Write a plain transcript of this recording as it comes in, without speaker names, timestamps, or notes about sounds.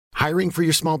Hiring for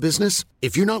your small business?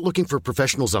 If you're not looking for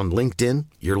professionals on LinkedIn,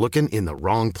 you're looking in the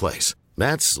wrong place.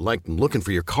 That's like looking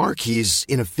for your car keys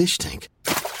in a fish tank.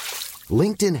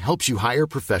 LinkedIn helps you hire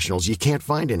professionals you can't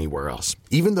find anywhere else,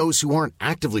 even those who aren't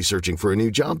actively searching for a new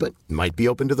job but might be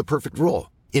open to the perfect role.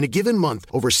 In a given month,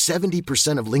 over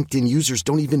 70% of LinkedIn users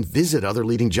don't even visit other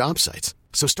leading job sites.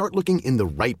 So start looking in the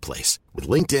right place. With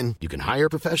LinkedIn, you can hire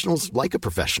professionals like a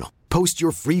professional. Post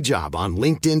your free job on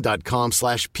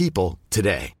linkedin.com/people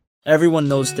today. Everyone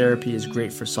knows therapy is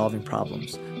great for solving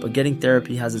problems, but getting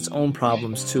therapy has its own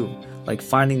problems too, like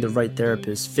finding the right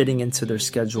therapist, fitting into their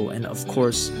schedule, and of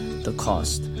course, the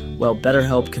cost. Well,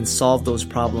 BetterHelp can solve those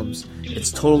problems. It's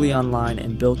totally online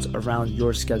and built around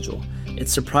your schedule.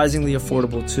 It's surprisingly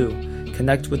affordable too.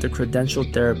 Connect with a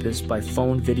credentialed therapist by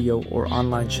phone, video, or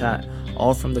online chat,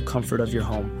 all from the comfort of your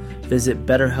home. Visit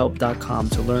BetterHelp.com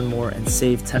to learn more and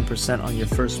save 10% on your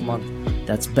first month.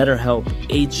 That's BetterHelp,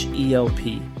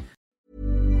 H-E-L-P.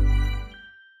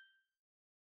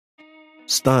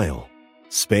 Style,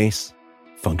 space,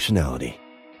 functionality.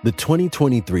 The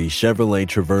 2023 Chevrolet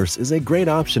Traverse is a great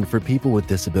option for people with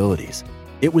disabilities.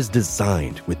 It was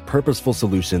designed with purposeful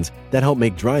solutions that help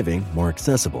make driving more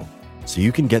accessible, so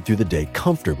you can get through the day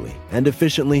comfortably and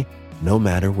efficiently no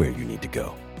matter where you need to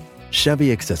go.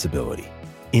 Chevy Accessibility,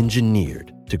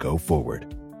 engineered to go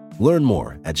forward. Learn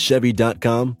more at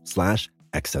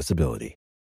chevy.com/accessibility.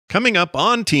 Coming up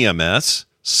on TMS,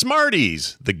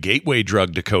 Smarties, the gateway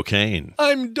drug to cocaine.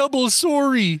 I'm double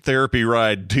sorry. Therapy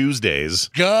Ride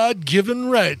Tuesdays. God-given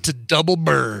right to double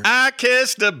burn. I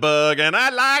kissed a bug and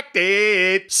I liked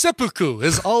it. Seppuku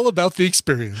is all about the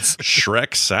experience.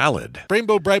 Shrek Salad.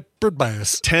 Rainbow Bright Bird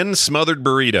Bias. 10 smothered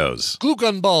burritos. Glue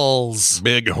gun balls.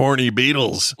 Big horny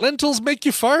beetles. Lentils make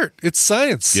you fart. It's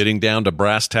science. Getting down to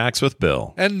brass tacks with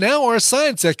Bill. And now our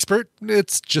science expert,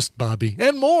 it's just Bobby.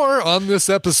 And more on this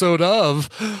episode of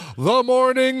The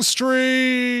Morning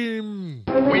Stream.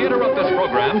 We interrupt this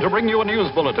program to bring you a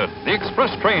news bulletin. The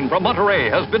express train from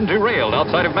Monterrey has been derailed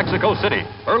outside of Mexico City.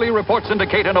 Early reports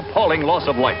indicate an appalling loss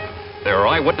of life. There are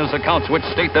eyewitness accounts which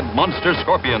state that monster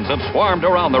scorpions have swarmed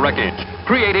around the wreckage,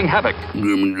 creating havoc.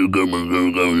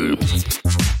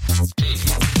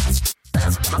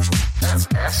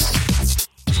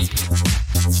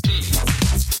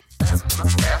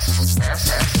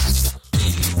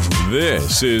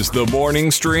 This is the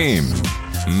Morning Stream.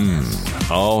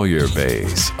 All your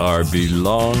bays are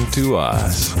belong to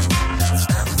us.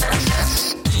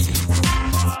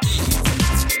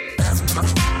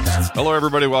 Hello,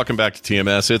 everybody. Welcome back to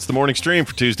TMS. It's the Morning Stream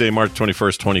for Tuesday, March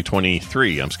 21st,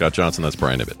 2023. I'm Scott Johnson. That's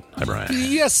Brian Ibbett. Hi, Brian.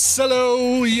 Yes,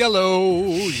 hello,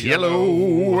 yellow.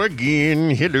 Hello again.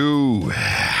 Hello.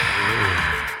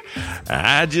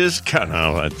 I just kind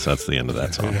of that's the end of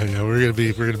that song. Yeah, we're gonna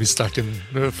be stuck in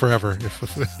forever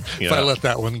if I let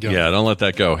that one go. Yeah, don't let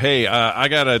that go. Hey, I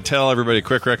gotta tell everybody a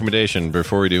quick recommendation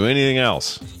before we do anything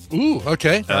else. Ooh,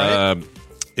 okay. All right.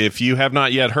 If you have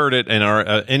not yet heard it and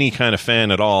are any kind of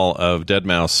fan at all of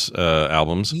Deadmau5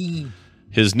 albums,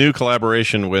 his new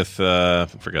collaboration with I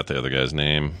forgot the other guy's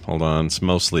name. Hold on, it's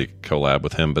mostly collab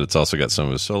with him, but it's also got some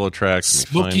of his solo tracks.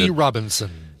 Smokey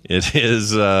Robinson. It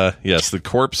is, yes, the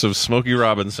corpse of Smokey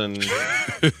Robinson.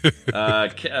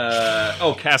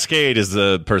 Cascade is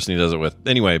the person he does it with.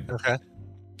 Anyway, okay.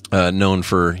 Known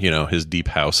for, his deep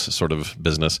house sort of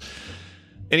business.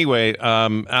 Anyway,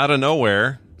 out of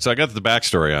nowhere, so I got the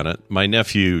backstory on it. My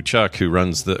nephew, Chuck,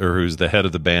 who's the head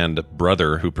of the band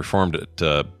Brother, who performed at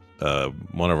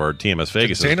one of our TMS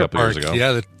Vegas a couple years ago.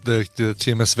 Yeah, the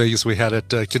TMS Vegas we had at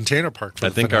Container Park. I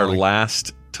think our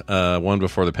last one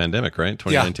before the pandemic, right?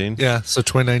 2019? Yeah, so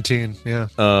 2019, yeah.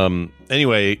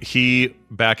 Anyway, he,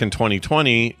 back in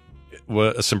 2020,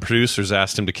 some producers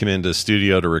asked him to come into the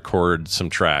studio to record some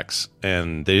tracks,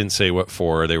 and they didn't say what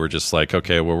for. They were just like,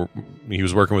 okay, well, he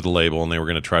was working with the label, and they were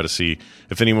going to try to see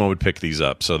if anyone would pick these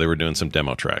up, so they were doing some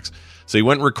demo tracks. So he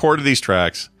went and recorded these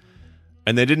tracks,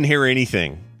 and they didn't hear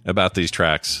anything about these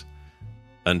tracks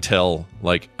until,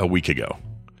 like, a week ago.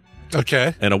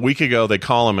 Okay. And a week ago, they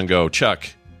call him and go, Chuck,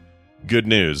 good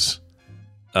news.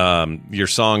 Your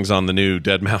song's on the new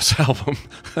Deadmau5 album.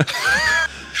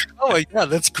 Oh my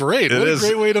God, that's greed. What a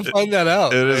great way to find that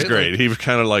out. It is great. He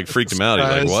kind of like freaked him out.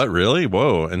 He's like, what, really?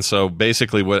 Whoa. And so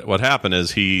basically what happened is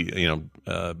he,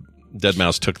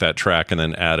 Deadmau5 took that track and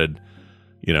then added,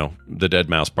 the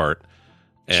Deadmau5 part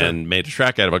and made a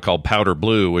track out of it called Powder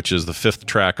Blue, which is the 5th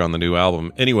track on the new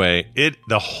album. Anyway,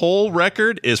 the whole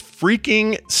record is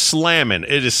freaking slamming.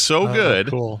 It is so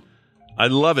good. Cool. I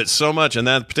love it so much, and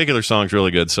that particular song's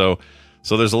really good. So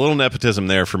there's a little nepotism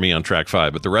there for me on track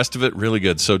 5, but the rest of it, really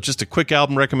good. So just a quick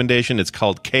album recommendation. It's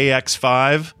called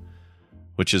KX5,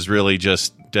 which is really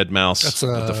just Dead Mouse That's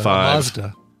with the 5.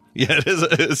 Mazda. Yeah, it is.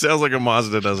 It sounds like a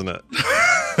Mazda, doesn't it?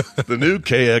 The new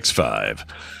KX5.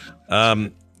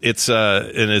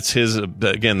 It's his,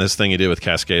 again, this thing he did with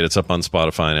Cascade. It's up on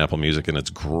Spotify and Apple Music, and it's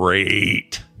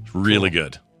great. It's really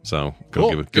good. So go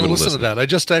give it a listen to that. I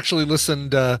just actually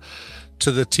listened to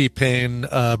the T-Pain,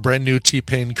 brand new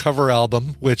T-Pain cover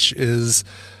album, which is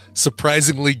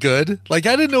surprisingly good. Like,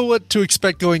 I didn't know what to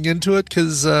expect going into it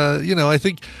because I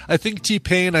think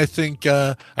T-Pain, I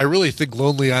really think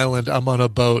Lonely Island, I'm on a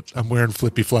boat, I'm wearing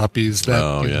flippy floppies,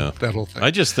 that whole thing.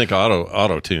 I just think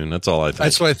auto tune. That's all I think.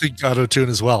 That's why I think auto tune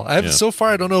as well. So far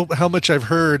I don't know how much I've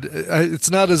heard.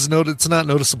 It's not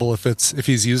noticeable if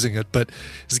he's using it, but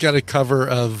he's got a cover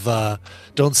of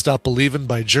Don't Stop Believin'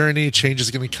 by Journey, Change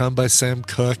Is Gonna Come by Sam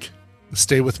Cooke,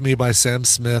 Stay With Me by Sam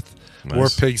Smith, nice. War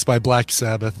Pigs by Black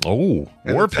Sabbath. Oh,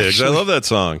 War Pigs. I love that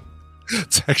song.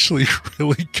 It's actually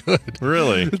really good.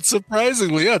 Really? It's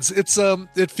surprisingly, yeah.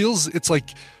 It feels, it's like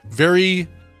very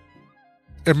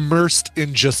immersed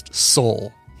in just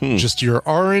soul. Just your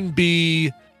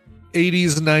R&B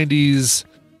 80s, 90s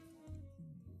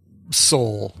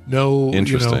soul. No,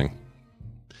 interesting.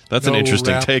 That's an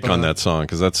interesting take on that song,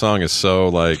 because that song is so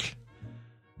like,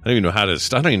 I don't even know how to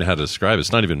describe it.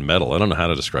 It's not even metal. I don't know how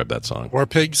to describe that song. War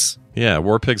Pigs? Yeah,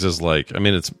 War Pigs is like, I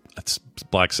mean, it's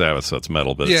Black Sabbath, so it's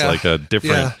metal, but it's like a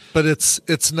different. Yeah, but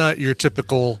it's not your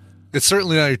typical. It's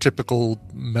certainly not your typical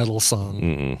metal song.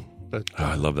 Mm-mm. But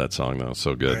I love that song though.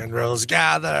 So good. And rose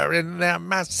gather in their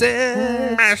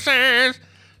masses,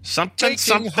 something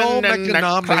home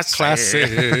economic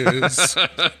classes.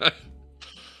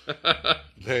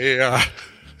 They are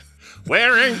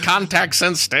wearing contacts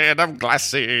instead of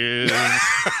glasses.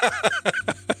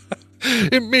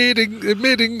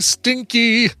 emitting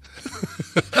stinky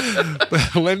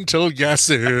lentil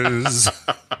gases.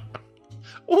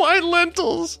 Why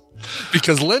lentils?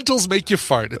 Because lentils make you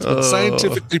fart. It's been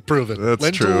scientifically proven. That's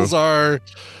lentils true. I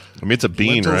mean, it's a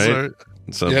bean, right?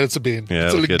 Yeah, it's a bean. Yeah,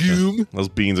 it's a legume. Those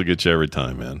beans will get you every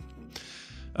time, man.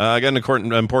 I got an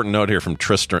important note here from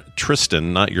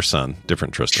Tristan, not your son,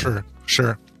 different Tristan.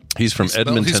 Sure. He's from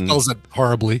Edmonton. He spells it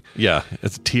horribly. Yeah,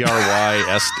 it's Trys.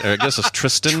 I guess it's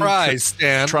Tristan. Try,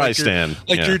 Stan. Stan.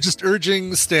 You're just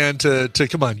urging Stan to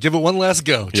come on, give it one last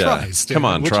go. Yeah. Try, Stan. Come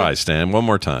on, Stan. One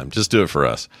more time. Just do it for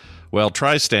us. Well,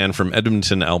 Stan from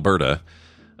Edmonton, Alberta,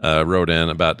 wrote in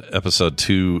about episode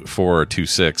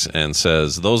 2426 and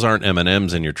says, those aren't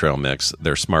M&Ms in your trail mix.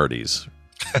 They're Smarties.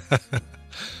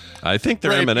 I think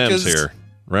they're right, M&Ms here.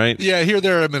 Right? Yeah, here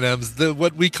they're M&Ms.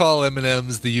 What we call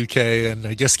M&Ms, the UK, and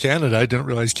I guess Canada, I didn't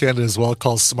realize Canada as well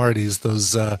calls Smarties,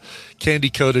 those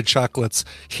candy-coated chocolates.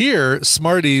 Here,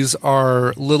 Smarties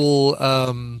are little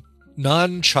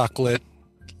non-chocolate,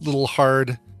 little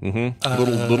hard,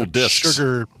 little discs.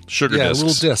 Sugar discs.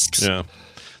 Little discs. Yeah.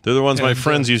 They're the ones my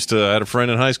friends I had a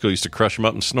friend in high school used to crush them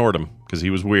up and snort them because he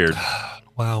was weird.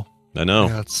 Wow. I know.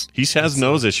 Yeah, he has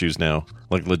nose issues now,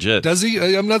 like legit. Does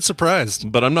he? I'm not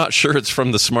surprised. But I'm not sure it's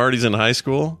from the Smarties in high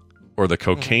school or the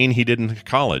cocaine he did in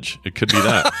college. It could be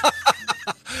that.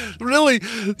 Really?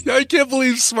 I can't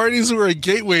believe Smarties were a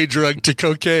gateway drug to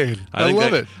cocaine. I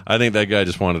love it. I think that guy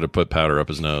just wanted to put powder up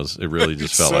his nose. It really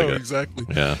just felt like it. Exactly.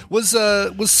 Yeah. Was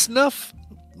snuff,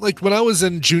 like when I was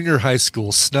in junior high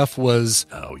school, snuff was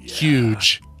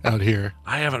huge out here.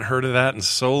 I haven't heard of that in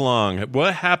so long.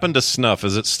 What happened to snuff?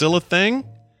 Is it still a thing?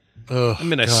 I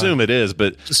mean, I assume it is,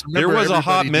 but there was a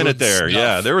hot minute there. Snuff.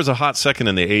 Yeah, there was a hot second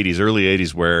in the 80s, early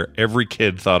 80s, where every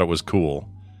kid thought it was cool.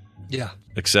 Yeah.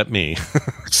 Except me.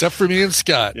 Except for me and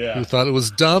Scott, who thought it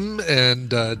was dumb and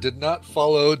did not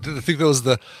follow. I think that was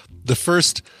the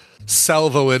first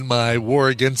salvo in my war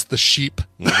against the sheep.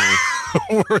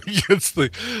 War against the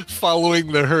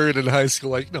following the herd in high school.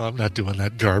 Like, no, I'm not doing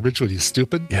that garbage. What are you,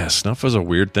 stupid? Yeah, snuff was a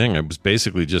weird thing. It was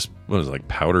basically just, like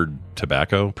powdered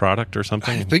tobacco product or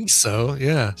something? I think so,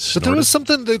 yeah. Snorted? But there was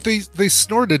something that they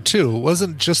snorted too. It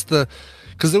wasn't just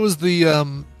because there was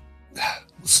the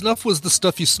snuff was the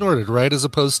stuff you snorted, right? As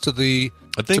opposed to the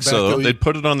I think so. They'd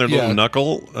put it on their little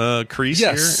knuckle crease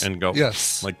here and go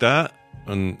like that.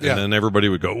 And then everybody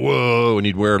would go, whoa, and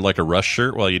you'd wear like a Rush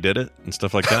shirt while you did it and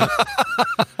stuff like that.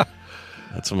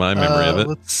 That's my memory of it.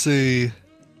 Let's see.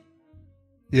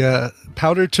 Yeah,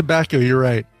 powdered tobacco, you're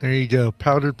right. There you go.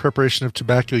 Powdered preparation of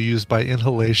tobacco used by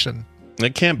inhalation.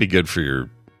 It can't be good for your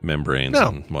membranes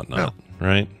and whatnot,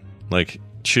 right? Like,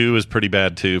 chew is pretty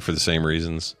bad too for the same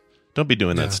reasons. Don't be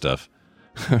doing that stuff.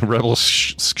 Rebel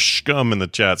scum in the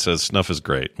chat says snuff is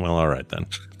great. Well, all right then.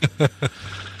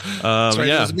 That's right.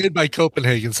 It was made by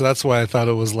Copenhagen, so that's why I thought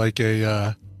it was like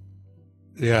like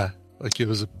it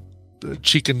was a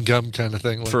cheek and gum kind of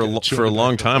thing. Like for a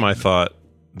long time, I thought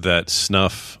that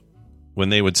snuff when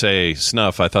they would say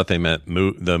snuff, I thought they meant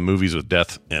the movies with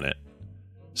death in it.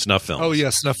 Snuff films. Oh,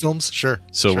 yeah, snuff films? Sure.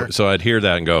 So I'd hear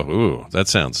that and go, ooh, that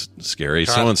sounds scary.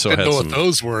 So-and-so I didn't had know some... what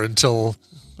those were until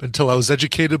I was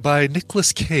educated by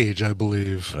Nicolas Cage, I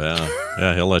believe.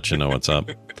 Yeah, he'll let you know what's up.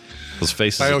 Those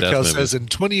Faces of Death BioCal movies. says in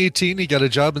 2018, he got a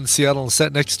job in Seattle and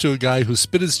sat next to a guy who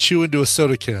spit his chew into a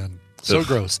soda can. So Ugh.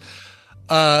 gross.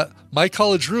 My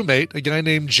college roommate, a guy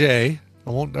named Jay, I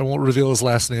won't reveal his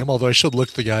last name, although I should look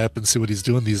the guy up and see what he's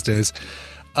doing these days,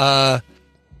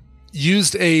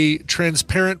 used a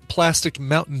transparent plastic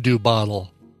Mountain Dew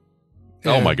bottle.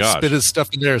 Oh my gosh. Spit his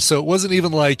stuff in there. So it wasn't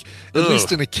even like, at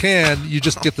least in a can, you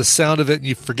just get the sound of it and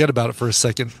you forget about it for a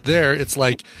second. There, it's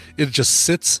like it just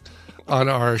sits on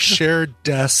our shared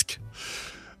desk.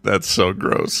 That's so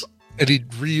gross. And he'd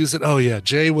reuse it. Oh yeah,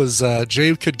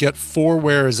 Jay could get 4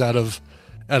 wears out of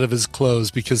his clothes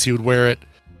because he would wear it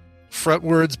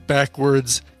frontwards,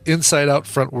 backwards, inside out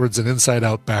frontwards, and inside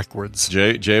out backwards.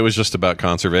 Jay was just about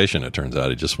conservation, it turns out.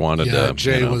 He just wanted to...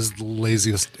 Jay was the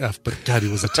laziest F, but God, he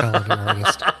was a talented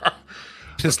artist.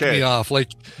 Pissed me off. Like,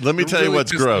 let me tell you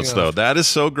what's gross, though. That is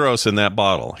so gross in that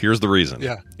bottle. Here's the reason.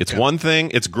 Yeah. It's one thing.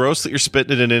 It's gross that you're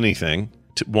spitting it in anything.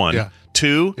 One. Yeah.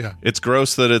 2, Yeah. it's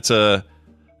gross that it's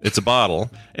a bottle.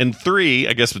 And 3,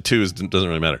 I guess the 2 doesn't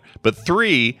really matter. But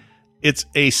 3... it's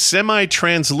a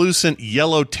semi-translucent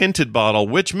yellow tinted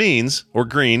bottle, or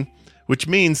green, which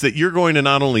means that you're going to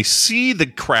not only see the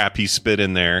crap he spit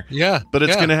in there, but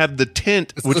it's going to have the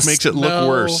tint, which makes it look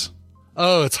worse.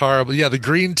 Oh, it's horrible. Yeah, the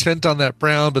green tint on that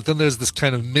brown, but then there's this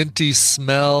kind of minty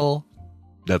smell.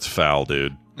 That's foul,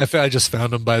 dude. I just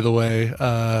found him, by the way.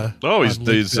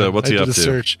 He's what's he up to?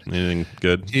 Search. Anything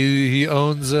good? He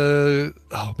owns a...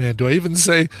 Oh, man, do I even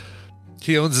say...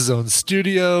 He owns his own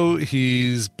studio.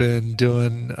 He's been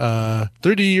doing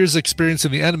 30 years experience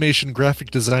in the animation, graphic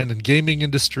design, and gaming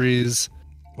industries.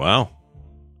 Wow.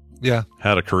 Yeah.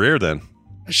 Had a career then.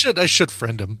 I should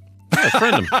friend him. Yeah,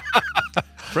 friend him.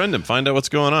 Friend him. Find out what's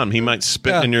going on. He might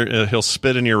spit in your. He'll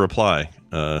spit in your reply,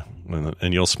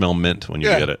 and you'll smell mint when you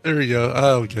get it. There you go.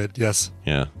 Oh, good. Yes.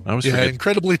 Yeah. I was. Yeah.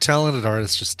 Incredibly talented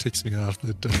artist. Just ticks me off.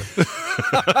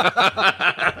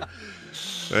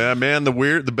 Yeah, man.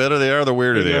 The better they are, the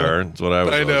weirder they are. That's what I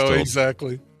was. I know told.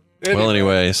 exactly. Well,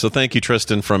 anyway, so thank you,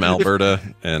 Tristan from Alberta,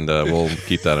 and we'll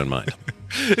keep that in mind.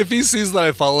 If he sees that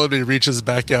I followed, he reaches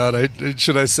back out.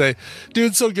 Should I say,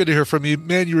 dude, so good to hear from you,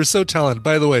 man. You were so talented.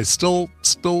 By the way, still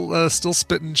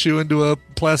spitting chew into a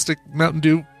plastic Mountain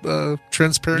Dew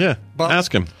transparent bottle?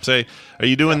 Ask him. Say, are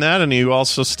you doing that? And you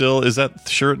also still, is that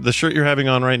the shirt you're having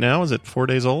on right now? Is it 4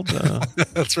 days old?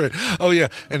 That's right. Oh yeah,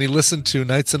 and he listened to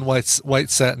Nights in White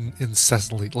Satin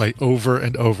incessantly, like over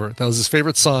and over. That was his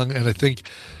favorite song, and I think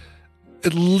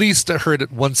at least I heard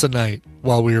it once a night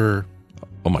while we were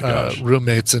oh my gosh,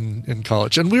 roommates in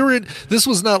college. And we were this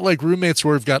was not like roommates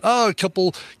where we've got a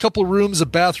couple rooms, a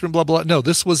bathroom, blah blah. No,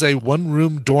 this was a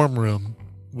 1-room dorm room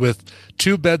with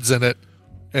 2 beds in it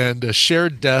and a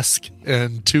shared desk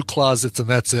and 2 closets, and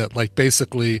that's it. Like,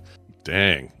 basically,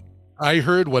 dang, I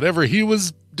heard whatever he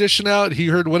was dishing out, he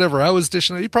heard whatever I was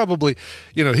dishing out. He probably,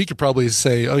 he could probably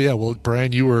say, oh yeah, well,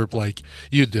 Brian, you were like,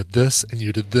 you did this and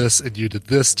you did this and you did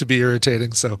this to be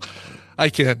irritating. So I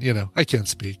can't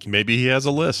speak. Maybe he has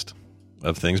a list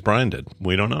of things Brian did.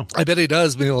 We don't know. I bet he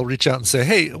does. Maybe he'll reach out and say,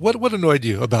 hey, what annoyed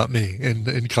you about me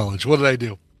in college? What did I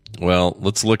do? Well,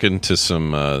 let's look into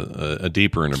some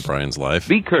deeper into Brian's life.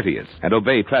 Be courteous and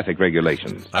obey traffic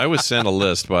regulations. I was sent a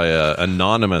list by an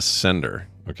anonymous sender.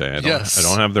 Okay, I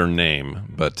don't have their name,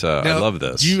 but now, I love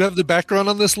this. Do you have the background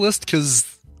on this list?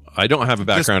 Because I don't have a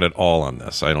background at all on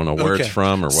this. I don't know where it's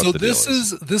from or what the deal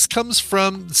is. This comes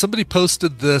from, somebody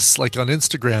posted this like on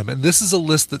Instagram, and this is a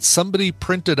list that somebody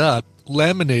printed up,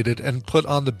 laminated, and put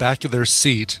on the back of their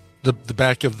seat, the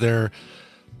back of their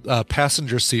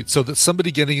passenger seat, so that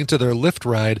somebody getting into their Lyft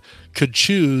ride could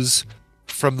choose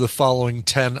from the following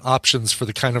 10 options for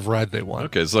the kind of ride they want.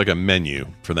 Okay, it's like a menu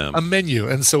for them. A menu.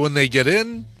 And so when they get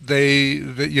in, they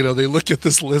look at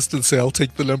this list and say, I'll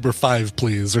take the number 5,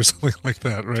 please, or something like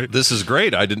that, right? This is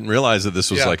great. I didn't realize that this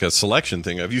was like a selection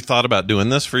thing. Have you thought about doing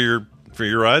this for your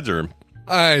rides, or?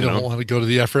 I don't want to go to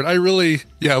the effort.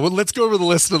 Well, let's go over the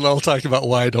list and I'll talk about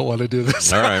why I don't want to do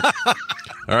this. All right.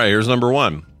 All right, here's number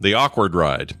 1. The awkward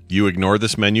ride. You ignore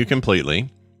this menu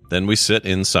completely. Then we sit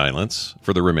in silence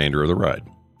for the remainder of the ride.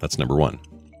 That's number 1.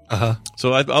 Uh-huh.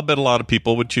 So I'll bet a lot of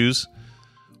people would choose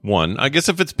 1. I guess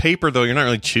if it's paper, though, you're not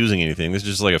really choosing anything. It's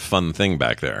just like a fun thing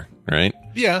back there, right?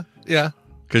 Yeah.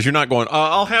 Because you're not going,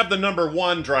 I'll have the number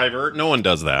 1 driver. No one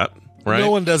does that, right?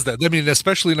 No one does that. I mean,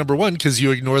 especially number 1, because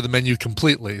you ignore the menu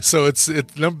completely. So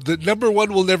the number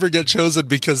 1 will never get chosen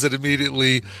because it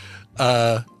immediately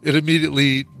it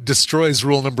immediately destroys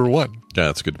rule number one. Yeah,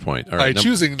 that's a good point. All By right,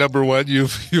 choosing number one,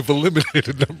 you've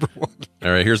eliminated number one.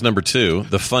 all right, here's number 2,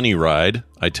 the funny ride.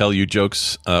 I tell you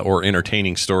jokes or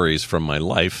entertaining stories from my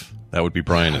life. That would be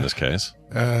Brian in this case.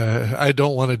 I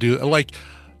don't want to do like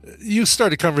you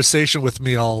start a conversation with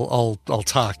me. I'll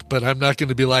talk, but I'm not going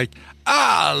to be like,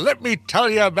 let me tell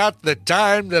you about the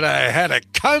time that I had a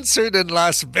concert in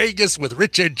Las Vegas with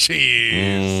Richard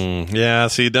Cheese. Yeah,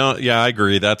 see, I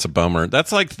agree. That's a bummer.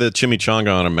 That's like the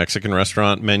chimichanga on a Mexican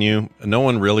restaurant menu. No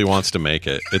one really wants to make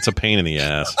it. It's a pain in the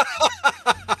ass.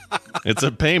 It's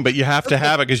a pain, but you have to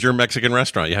have it because you're a Mexican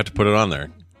restaurant. You have to put it on there.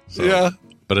 So. Yeah.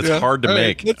 But it's hard to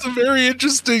make. That's a very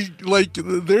interesting,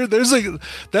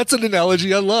 that's an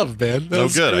analogy I love, man.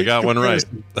 That's good. I got one right.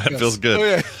 That feels good. Oh,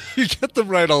 yeah. You get them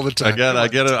right all the time. I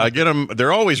get them.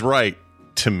 They're always right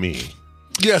to me.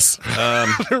 Yes.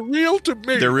 They're real to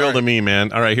me. They're real to me,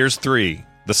 man. All right, here's 3.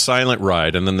 The silent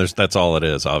ride, and then that's all it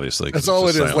is, obviously. That's all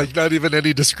it is. Like, not even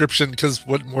any description, because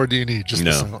what more do you need? Just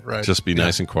the silent ride. Just be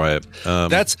nice and quiet.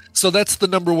 That's the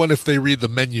number one if they read the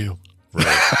menu. Right.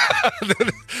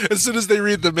 As soon as they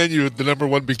read the menu, the number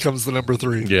 1 becomes the number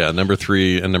 3. Yeah, number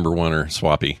 3 and number 1 are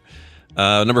swappy.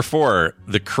 Number 4,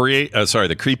 the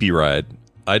creepy ride.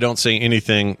 I don't say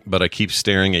anything, but I keep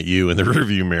staring at you in the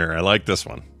rearview mirror. I like this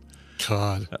one.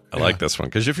 God, I like this one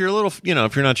because if you're a little,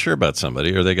 if you're not sure about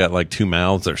somebody or they got like 2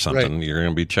 mouths or something, you're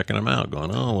going to be checking them out,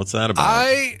 going, "Oh, what's that about?"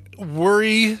 I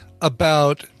worry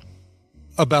about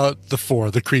the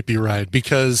 4, the creepy ride,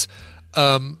 because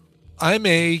I'm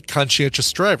a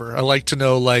conscientious driver. I like to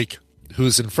know like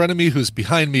who's in front of me, who's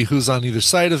behind me, who's on either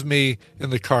side of me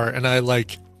in the car. And I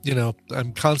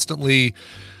I'm constantly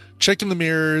checking the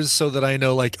mirrors so that I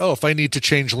know like, if I need to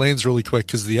change lanes really quick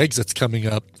because the exit's coming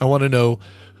up, I want to know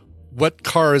what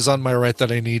car is on my right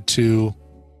that I need to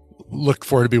look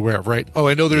for to be aware of, right? Oh,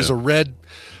 I know there's a red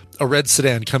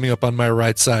sedan coming up on my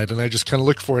right side, and I just kind of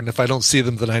look for it. And if I don't see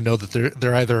them, then I know that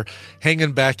they're either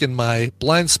hanging back in my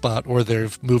blind spot or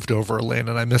they've moved over a lane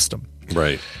and I missed them.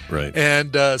 Right.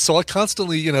 And so I'll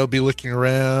constantly, be looking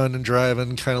around and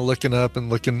driving, kind of looking up and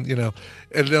looking, and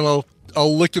then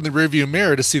I'll look in the rearview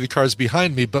mirror to see the cars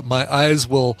behind me, but my eyes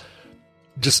will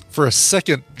just for a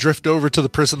second drift over to the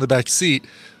person in the back seat,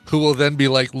 who will then be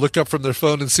like, look up from their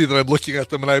phone and see that I'm looking at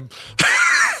them, and I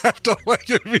have to like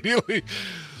immediately.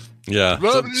 Yeah.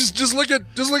 Well, just look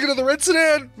at the red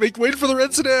sedan. Wait for the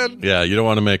red sedan. Yeah, you don't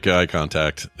want to make eye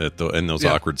contact in those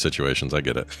awkward situations. I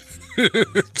get it.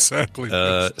 Exactly.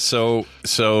 So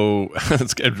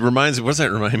it reminds me. What does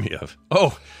that remind me of?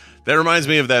 Oh, that reminds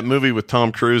me of that movie with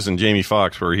Tom Cruise and Jamie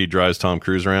Foxx where he drives Tom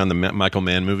Cruise around, the Michael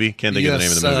Mann movie. Can't think of the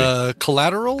name of the movie.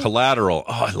 Collateral.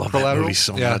 Oh, I love that movie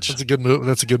so much. That's a good movie.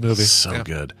 That's a good movie. So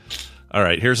good. All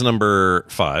right, here's number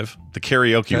 5, the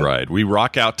karaoke ride. We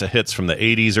rock out to hits from the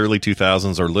 80s, early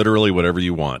 2000s, or literally whatever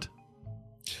you want.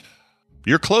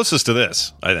 You're closest to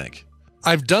this, I think.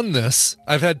 I've done this.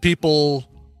 I've had people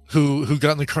who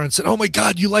got in the car and said, "Oh my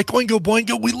God, you like Oingo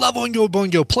Boingo? We love Oingo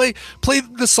Boingo. Play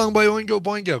this song by Oingo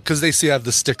Boingo," because they see I have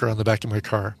the sticker on the back of my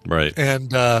car. Right.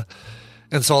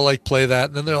 And so I'll like play that,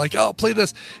 and then they're like, "Oh, play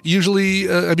this." Usually,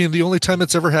 the only time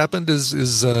it's ever happened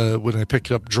is when I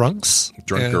picked up drunk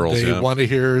girls. They want to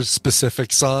hear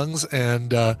specific songs,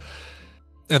 and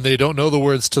they don't know the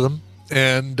words to them,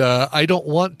 and I don't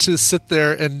want to sit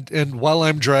there and while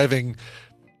I'm driving,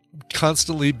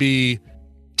 constantly be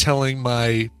telling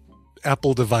my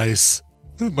Apple device,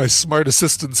 my smart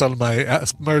assistant on my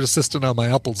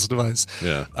Apple's device,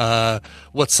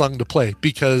 what song to play,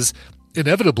 because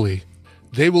inevitably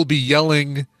they will be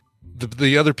yelling.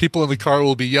 The other people in the car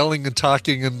will be yelling and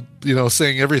talking and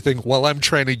saying everything while I'm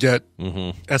trying to get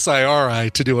SIRI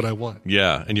to do what I want.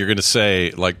 Yeah, and you're going to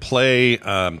say like play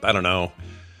I don't know,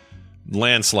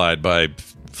 Landslide by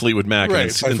Fleetwood Mac,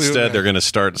 right, and instead they're going to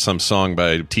start some song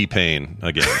by T-Pain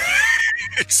again.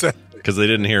 Exactly, because they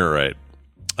didn't hear it right.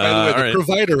 By the way, the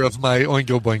provider of my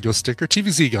Oingo Boingo sticker,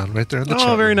 TVZ Gone, right there in the chat.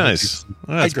 Oh, very nice.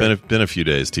 Well, it's been a few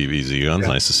days, TVZ Gone.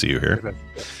 Nice to see you here.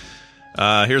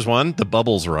 Here's one, the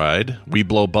bubbles ride. We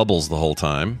blow bubbles the whole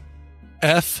time.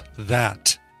 F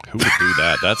that. Who would do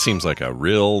that? That seems like a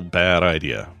real bad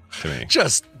idea to me.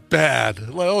 Just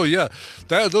bad. Well, oh yeah,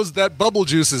 that bubble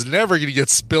juice is never going to get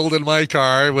spilled in my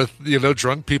car with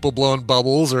drunk people blowing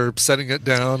bubbles or setting it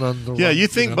down on the. Yeah, you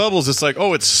think bubbles? It's like,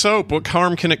 oh, it's soap. What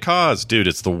harm can it cause, dude?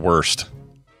 It's the worst.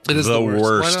 It is the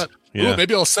worst. Why not? Yeah. Ooh,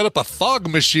 maybe I'll set up a fog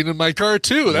machine in my car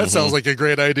too. That sounds like a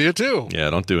great idea too. Yeah,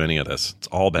 don't do any of this. It's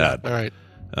all bad. All right.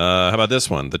 How about this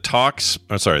one?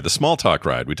 The small talk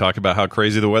ride. We talk about how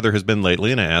crazy the weather has been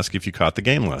lately, and I ask if you caught the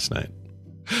game last night.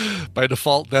 By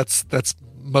default, that's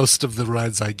most of the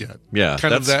rides I get. Yeah,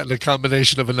 kind of that and a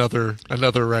combination of another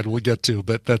ride we'll get to,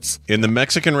 but that's in the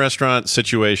Mexican restaurant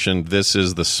situation. This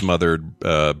is the smothered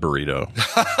burrito.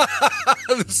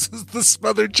 This is the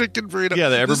smothered chicken burrito. Yeah,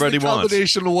 that everybody this is the wants.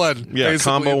 Combination one. Yeah,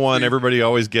 combo one. Everybody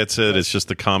always gets it. It's just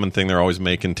the common thing. They're always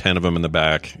making 10 of them in the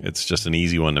back. It's just an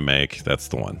easy one to make. That's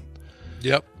the one.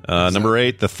 Yep. Exactly. Number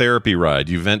 8, the therapy ride.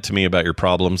 You vent to me about your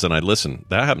problems and I listen.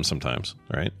 That happens sometimes,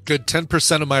 right? Good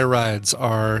 10% of my rides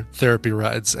are therapy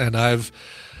rides, and I've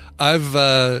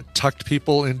tucked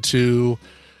people into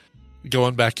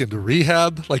going back into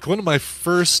rehab. Like one of my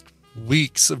first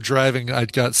weeks of driving, I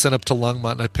got sent up to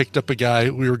Longmont and I picked up a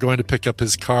guy. We were going to pick up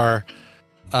his car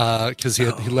because he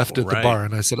left it at the bar,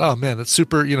 and I said, "Oh man, that's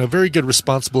super, very good,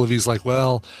 responsible of you." He's like,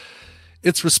 "Well,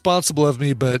 it's responsible of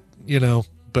me, but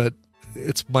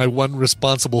it's my one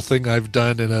responsible thing I've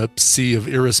done in a sea of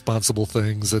irresponsible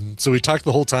things." And so we talked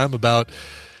the whole time about,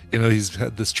 he's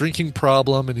had this drinking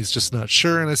problem and he's just not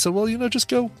sure. And I said, well, just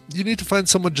go, you need to find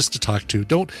someone just to talk to.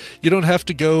 You don't have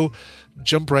to go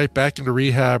jump right back into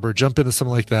rehab or jump into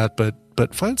something like that,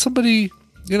 but find somebody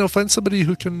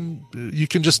who you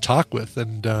can just talk with.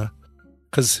 And,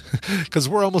 because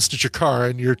we're almost at your car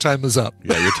and your time is up.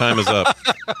 Yeah, your time is up.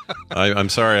 I'm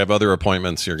sorry, I have other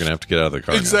appointments. You're going to have to get out of the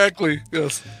car. Exactly. Now.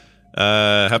 Yes.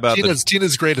 How about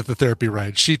Tina's great at the therapy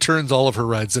ride. She turns all of her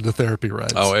rides into therapy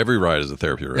rides. Oh, every ride is a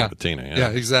therapy ride with Tina.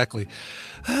 Yeah, exactly.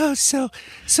 Oh, so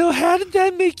how did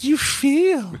that make you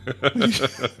feel?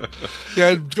 Yeah,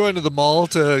 I'm going to the mall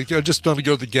to just want to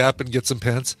go to the Gap and get some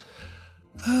pants.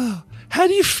 Oh, how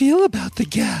do you feel about the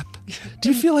Gap? Do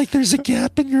you feel like there's a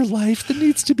gap in your life that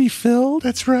needs to be filled?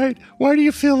 That's right. Why do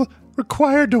you feel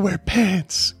required to wear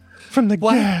pants from the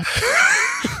Gap?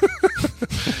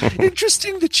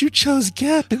 Interesting that you chose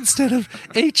Gap instead of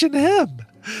H&M.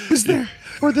 Is there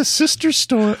or the sister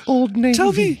store, Old Navy?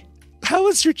 Tell me, how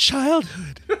was your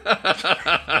childhood?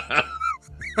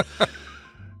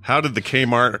 How did the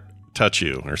Kmart touch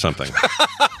you or something?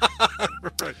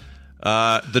 Right.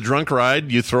 The drunk ride,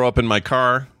 you throw up in my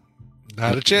car.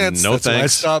 Not a chance. No, that's thanks. Why I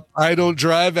stop. I don't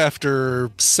drive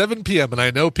after 7 p.m. And I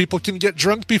know people can get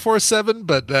drunk before 7,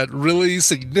 but that really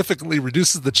significantly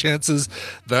reduces the chances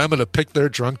that I'm going to pick their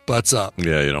drunk butts up.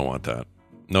 Yeah, you don't want that.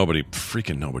 Nobody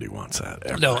wants that.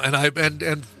 Ever. No, and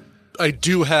I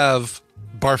do have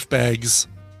barf bags,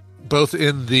 both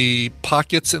in the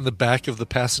pockets in the back of the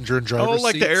passenger and driver seats. Oh,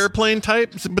 like the airplane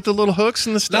type with the little hooks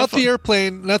and the stuff? Not the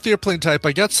airplane type.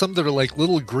 I got some that are like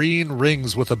little green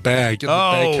rings with a bag. And the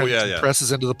bag kind of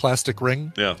compresses into the plastic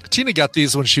ring. Yeah. Tina got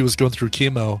these when she was going through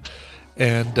chemo,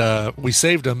 and we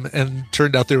saved them, and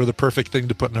turned out they were the perfect thing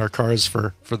to put in our cars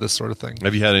for this sort of thing.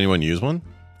 Have you had anyone use one?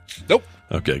 Nope.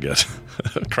 Okay, good.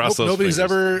 Cross those nobody's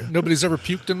fingers. Nobody's ever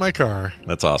puked in my car.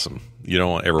 That's awesome. You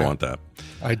don't ever want that.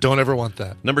 I don't ever want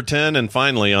that. Number 10, and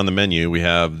finally on the menu, we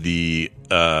have the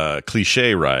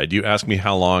cliche ride. You ask me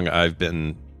how long I've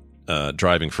been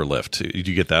driving for Lyft.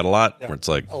 Do you get that a lot? Yeah. Where it's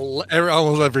like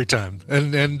almost every time.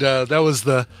 And that was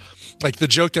the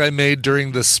joke I made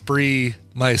during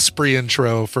my spree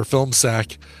intro for Film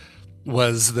Sack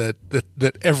was that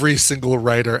every single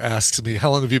writer asks me, how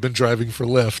long have you been driving for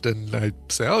Lyft? And I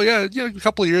say, oh yeah, a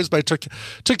couple of years, but I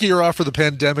took a year off for the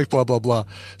pandemic, blah, blah, blah.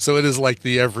 So it is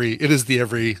the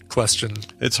every question.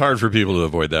 It's hard for people to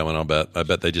avoid that one, I'll bet. I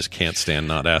bet they just can't stand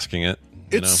not asking it.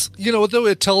 Though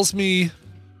it tells me.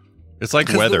 It's like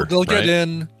weather. They'll get right?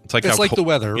 in. It's like the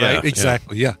weather, right? Yeah,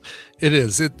 exactly. Yeah, it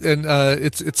is.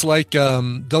 It's like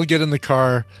they'll get in the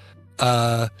car.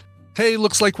 Hey,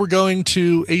 looks like we're going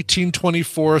to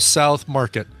 1824 South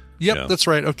Market. Yep, That's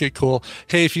right. Okay, cool.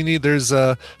 Hey, if you need, there's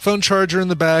a phone charger in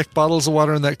the back, bottles of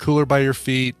water in that cooler by your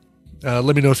feet.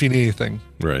 Let me know if you need anything.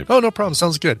 Right. Oh, no problem.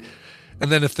 Sounds good.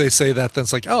 And then if they say that, then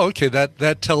it's like, oh, okay,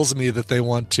 that tells me that they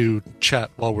want to chat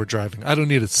while we're driving. I don't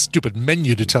need a stupid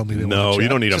menu to tell me they want to chat. No, you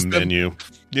don't need a menu.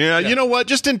 Yeah, you know what?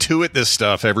 Just intuit this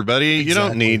stuff, everybody. Exactly. You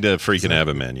don't need to freaking have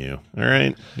a menu. All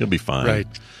right? You'll be fine. Right.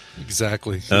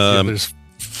 Exactly. There's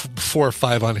 4 or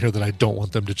 5 on here that I don't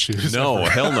want them to choose. No,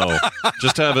 hell no.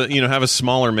 Just have a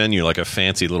smaller menu, like a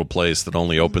fancy little place that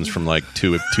only opens from like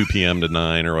 2 p.m. to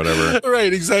 9 or whatever.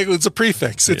 Right, exactly. It's a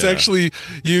prefix. It's actually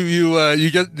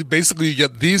you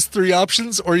get these 3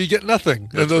 options or you get nothing.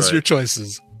 And those are your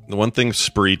choices. The one thing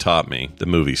Spree taught me, the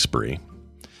movie Spree,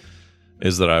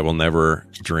 is that I will never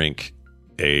drink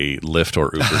a Lyft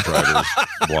or Uber driver's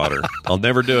water. I'll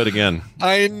never do it again.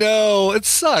 I know. It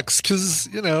sucks because,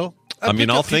 I mean,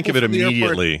 I'll think of it people from the airport.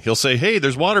 immediately. He'll say, "Hey,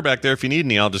 there's water back there if you need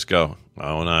any." I'll just go,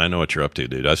 "Oh, no, I know what you're up to,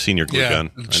 dude. I've seen your glue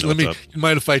gun. I know what's up." You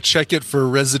mind if I check it for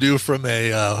residue from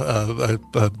a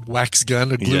wax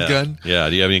gun, a glue gun? Yeah.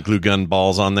 Do you have any glue gun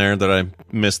balls on there that I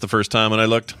missed the first time when I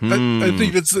looked? I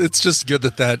think it's just good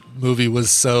that movie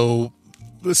was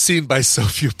seen by so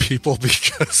few people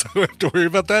because I don't have to worry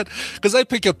about that. Because I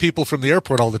pick up people from the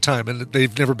airport all the time, and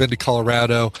they've never been to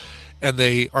Colorado, and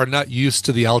they are not used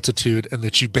to the altitude, and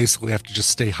that you basically have to just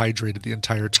stay hydrated the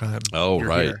entire time. Oh,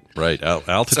 right.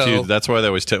 Altitude. So, that's why they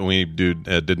always when we did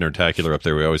Nerdtacular up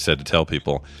there, we always had to tell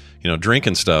people, drink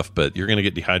and stuff, but you're going to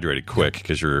get dehydrated quick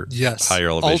because you're higher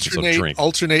elevation. So drink.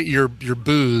 Alternate your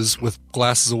booze with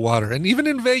glasses of water. And even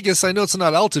in Vegas, I know it's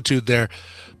not altitude there,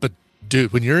 but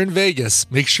dude, when you're in Vegas,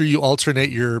 make sure you alternate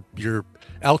your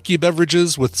alky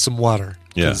beverages with some water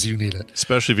because you need it.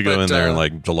 Especially if you go in there in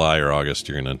like July or August,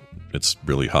 it's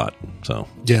really hot. So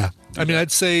yeah, I mean,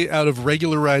 I'd say out of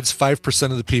regular rides,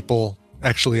 5% of the people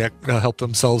actually help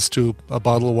themselves to a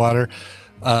bottle of water.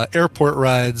 Airport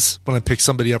rides, when I pick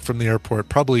somebody up from the airport,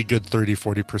 probably a good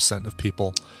 30-40% of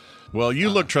people. Well, you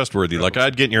look trustworthy. Like,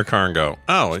 I'd get in your car and go,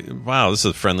 "Oh, wow, this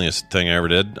is the friendliest thing I ever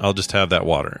did. I'll just have that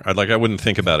water." I wouldn't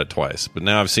think about it twice. But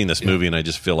now I've seen this movie, and I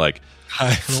just feel like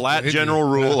flat general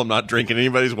rule: I'm not drinking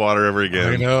anybody's water ever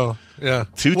again. I know. Yeah.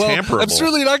 Too tamperable. I'm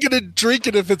certainly not going to drink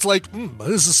it if it's like,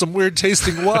 this is some weird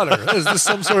tasting water. Is this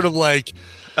some sort of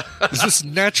is this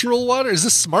natural water? Is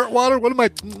this smart water? What am I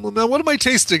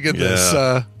tasting in this?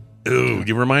 Ooh,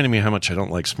 you reminded me how much I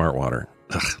don't like smart water.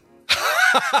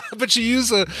 But you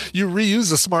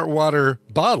reuse a smart water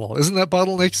bottle. Isn't that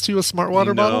bottle next to you a smart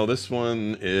water bottle? No, this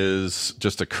one is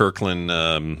just a Kirkland.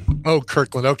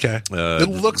 Kirkland. Okay. It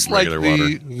looks like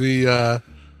the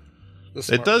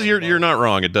it does. You're not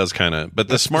wrong. It does kind of. But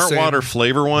the smart water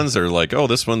flavor ones are like, oh,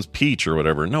 this one's peach or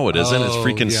whatever. No, it isn't. It's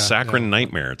freaking saccharine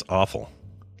nightmare. It's awful,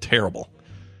 terrible.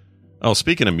 Oh,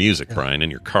 speaking of music, Brian,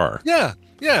 in your car. Yeah.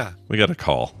 We got a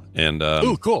call, and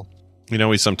cool.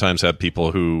 We sometimes have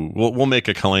people who will make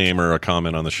a claim or a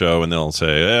comment on the show, and they'll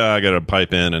say, "Yeah, I got to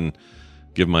pipe in and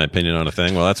give my opinion on a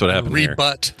thing." Well, that's what happened here.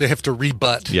 They have to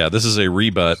rebut. Yeah, this is a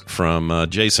rebut from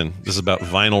Jason. This is about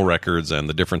vinyl records and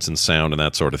the difference in sound and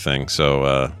that sort of thing.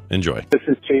 So enjoy. This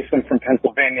is Jason from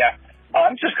Pennsylvania.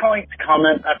 I'm just calling to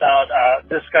comment about a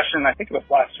discussion, I think it was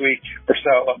last week or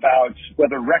so, about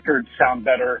whether records sound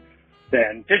better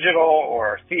than digital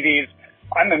or CDs.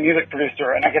 I'm a music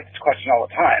producer, and I get this question all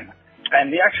the time.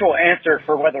 And the actual answer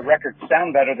for whether records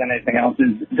sound better than anything else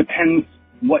depends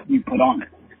what you put on it.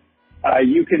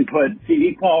 You can put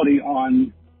CD quality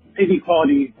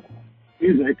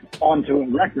music onto a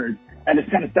record, and it's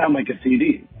going to sound like a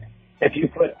CD. If you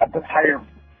put a higher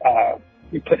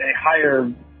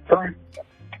current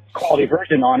quality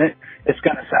version on it, it's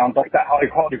going to sound like that high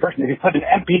quality version. If you put an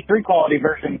MP3 quality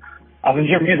version of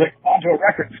your music onto a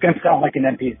record, it's going to sound like an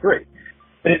MP3.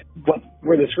 But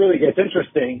where this really gets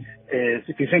interesting is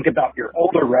if you think about your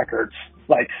older records,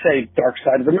 like, say, Dark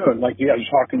Side of the Moon, like you guys were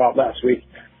talking about last week,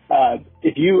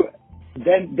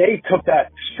 then they took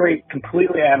that straight,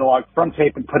 completely analog from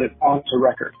tape and put it onto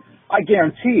record. I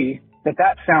guarantee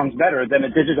that sounds better than a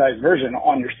digitized version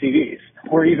on your CDs,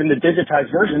 or even the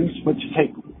digitized versions, which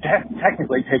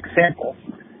technically take samples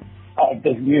of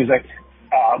the music,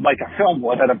 like a film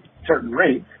would at a certain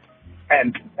rate,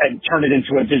 and turn it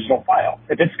into a digital file.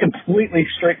 If it's completely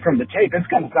straight from the tape, it's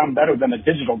going to sound better than a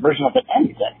digital version of it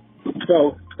anything.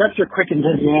 So that's your quick and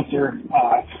easy answer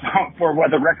for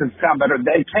whether records sound better.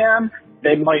 They can,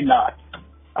 they might not.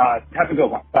 Have a good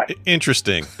one. Bye.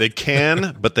 Interesting. They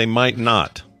can, but they might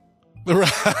not. The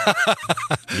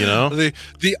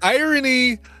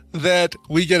irony that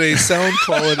we get a sound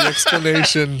quality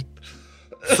explanation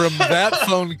from that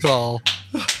phone call.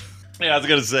 Yeah, I was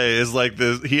gonna say it's like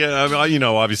this.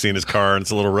 Obviously in his car, and it's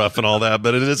a little rough and all that,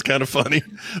 but it is kind of funny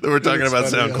that we're talking about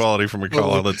sound quality from a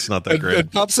call that's not that great.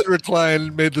 And Pops and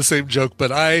Recline made the same joke,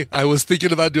 but I was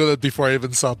thinking about doing that before I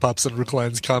even saw Pops and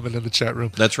Recline's comment in the chat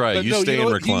room. That's right. But stay in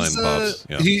Recline, Pops.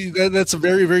 Yeah. That's a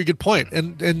very, very good point.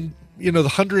 And the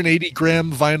 180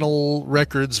 gram vinyl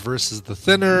records versus the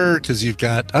thinner, because you've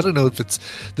got, I don't know if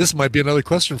this might be another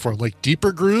question for him, like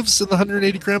deeper grooves in the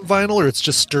 180 gram vinyl, or it's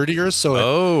just sturdier,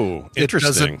 so it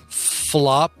doesn't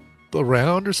flop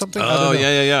around or something. Oh,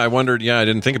 yeah. I wondered. Yeah, I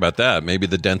didn't think about that. Maybe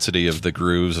the density of the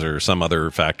grooves or some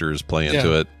other factors play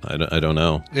into it. I don't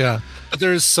know. Yeah, but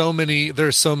there's so many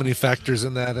factors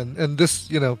in that, and this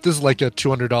this is like a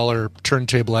 $200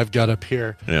 turntable I've got up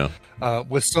here. Yeah.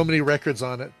 With so many records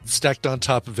on it stacked on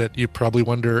top of it, you probably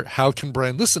wonder, how can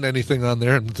Brian listen to anything on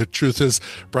there? And the truth is,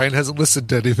 Brian hasn't listened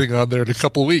to anything on there in a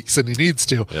couple of weeks, and he needs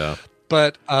to. Yeah.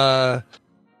 But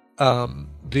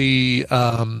the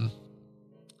 $100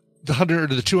 or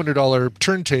the $200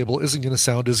 turntable isn't going to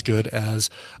sound as good as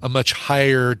a much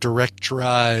higher direct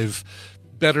drive,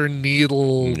 better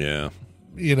needle. Yeah.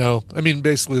 I mean,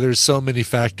 basically there's so many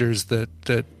factors that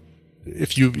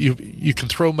if you can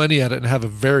throw money at it and have a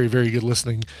very, very good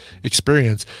listening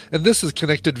experience. And this is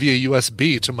connected via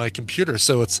USB to my computer.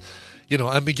 So it's,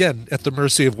 I'm again at the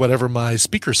mercy of whatever my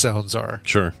speaker sounds are.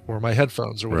 Sure. Or my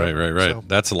headphones or whatever. Right. So,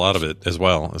 that's a lot of it as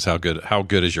well, is how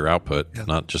good is your output,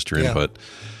 not just your input.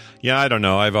 Yeah, I don't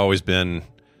know. I've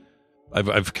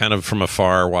kind of from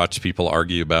afar watched people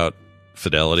argue about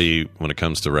fidelity when it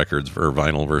comes to records or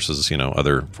vinyl versus,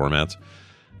 other formats.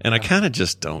 And I kind of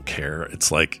just don't care.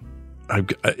 It's like,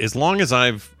 as long as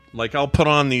I'll put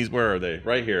on these, where are they?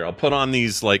 Right here. I'll put on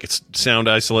these sound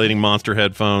isolating monster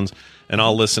headphones and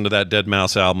I'll listen to that Dead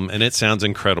Mouse album and it sounds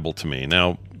incredible to me.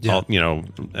 Now,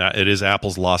 it is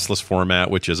Apple's lossless format,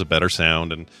 which is a better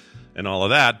sound and all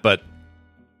of that, but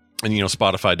and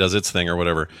Spotify does its thing or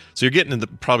whatever. So you're getting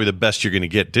probably the best you're going to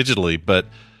get digitally, but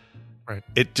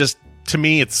it just, to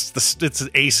me, it's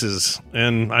aces,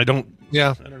 and I don't.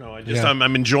 Yeah, I don't know.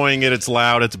 I'm enjoying it. It's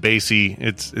loud. It's bassy.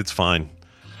 It's fine.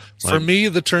 For me,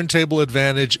 the turntable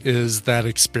advantage is that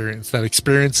experience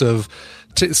of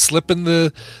slipping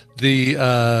the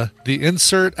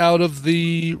insert out of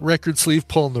the record sleeve,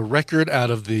 pulling the record out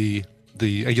of the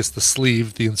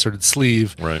sleeve, the inserted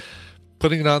sleeve, right.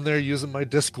 Putting it on there, using my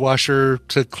disc washer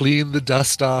to clean the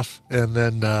dust off, and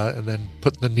then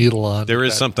putting the needle on. There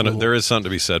is something to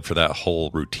be said for that whole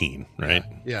routine, right?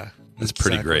 Yeah, it's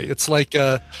pretty great. It's like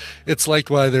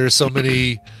why there's so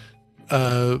many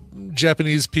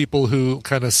Japanese people who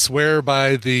kind of swear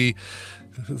by the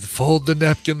fold the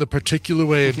napkin the particular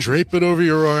way and drape it over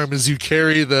your arm as you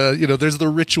carry there's the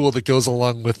ritual that goes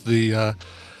along with the.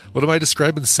 What am I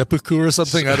describing? Seppuku or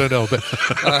something? I don't know. But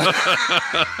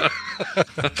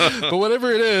but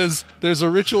whatever it is, there's a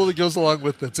ritual that goes along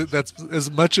with it. That's as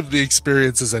much of the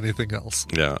experience as anything else.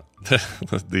 Yeah.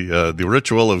 The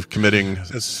ritual of committing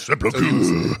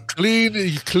seppuku.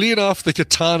 You clean off the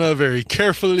katana very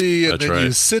carefully, and then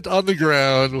you sit on the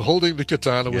ground holding the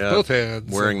katana with both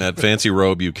hands. Wearing that fancy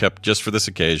robe you kept just for this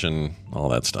occasion, all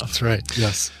that stuff. That's right.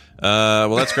 Yes.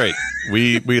 Well, that's great.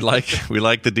 We like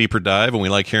the deeper dive, and we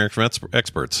like hearing from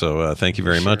experts. So thank you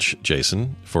very much,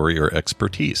 Jason, for your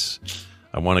expertise.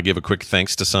 I want to give a quick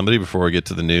thanks to somebody before we get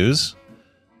to the news.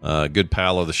 Good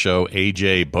pal of the show,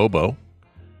 AJ Bobo.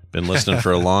 Been listening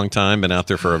for a long time, been out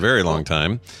there for a very long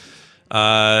time.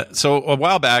 So a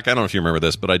while back, I don't know if you remember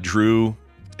this, but I drew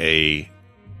a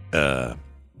Warhammer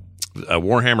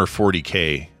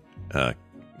 40K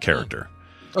character.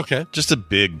 Okay. Just a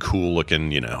big,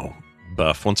 cool-looking,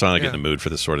 buff. Once in a while I get in the mood for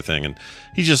this sort of thing. And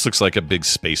he just looks like a big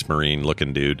Space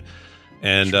Marine-looking dude.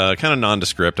 And kind of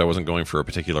nondescript. I wasn't going for a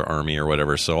particular army or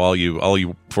whatever. So all you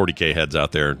 40K heads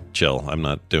out there, chill.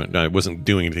 I wasn't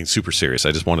doing anything super serious.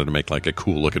 I just wanted to make like a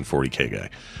cool-looking 40K guy.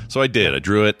 So I did. I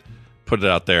drew it, put it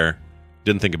out there,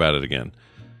 didn't think about it again.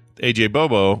 AJ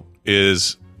Bobo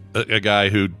is a guy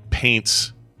who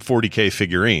paints 40K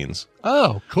figurines.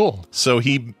 Oh, cool. So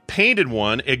he painted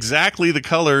one exactly the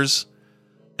colors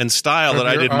and style that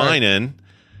I did mine in,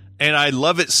 and I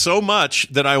love it so much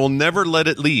that I will never let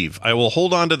it leave. I will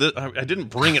hold on to the. I didn't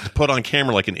bring it to put on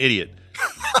camera like an idiot.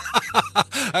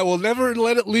 I will never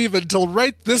let it leave until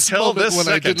this moment when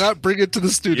I did not bring it to the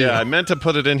studio. Yeah, I meant to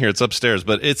put it in here. It's upstairs,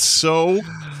 but it's so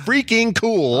freaking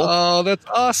cool. Oh, that's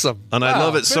awesome. And I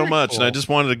love it so much, and I just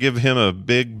wanted to give him a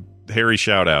big, hairy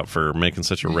shout-out for making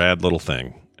such a rad little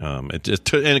thing.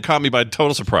 It caught me by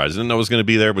total surprise. I didn't know it was going to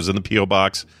be there. It was in the P.O.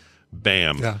 box.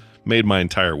 Bam. Yeah. Made my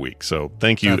entire week. So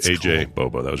thank you, AJ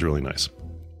Bobo. That was really nice.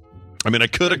 I mean, I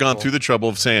could have gone through the trouble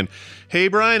of saying, hey,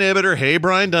 Brian Ibbett, hey,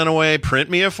 Brian Dunaway, print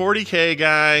me a 40K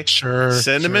guy. Sure.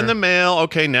 Send him in the mail.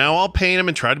 Okay, now I'll paint him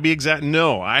and try to be exact.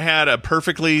 No, I had a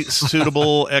perfectly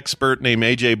suitable expert named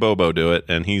AJ Bobo do it,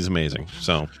 and he's amazing.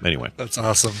 So anyway. That's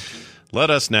awesome. Let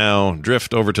us now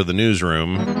drift over to the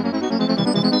newsroom.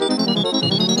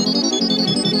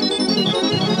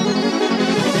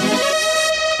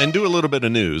 And do a little bit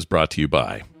of news brought to you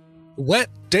by Wet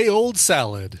Day Old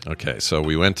Salad. Okay, so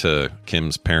we went to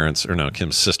Kim's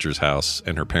sister's house,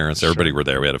 and her parents, everybody were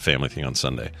there. We had a family thing on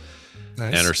Sunday.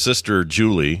 Nice. And her sister,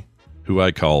 Julie, who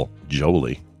I call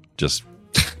Jolie, just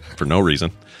for no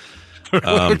reason.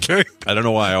 Okay. I don't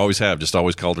know why. I always have. Just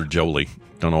always called her Jolie.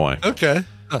 Don't know why. Okay.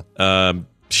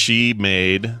 She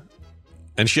made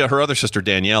And her other sister,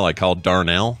 Danielle, I called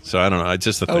Darnell. So I don't know. It's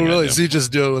just the thing. Oh, really? I do. So you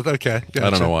just do it with, okay. Gotcha. I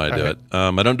don't know why I do it.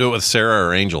 I don't do it with Sarah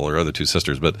or Angel or other two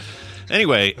sisters. But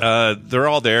anyway, they're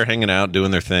all there hanging out, doing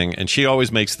their thing. And she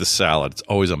always makes this salad. It's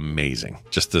always amazing.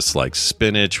 Just this like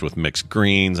spinach with mixed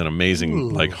greens and amazing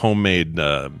like homemade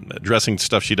dressing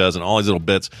stuff she does and all these little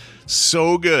bits.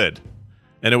 So good.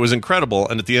 And it was incredible.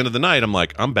 And at the end of the night, I'm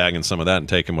like, I'm bagging some of that and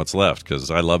taking what's left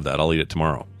because I love that. I'll eat it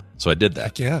tomorrow. So I did that.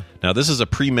 Heck yeah. Now, this is a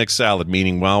pre-mixed salad,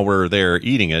 meaning while we're there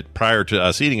eating it, prior to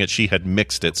us eating it, she had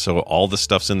mixed it. So all the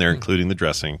stuff's in there, including the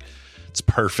dressing. It's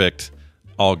perfect.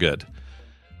 All good.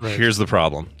 Right. Here's the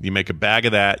problem. You make a bag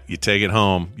of that. You take it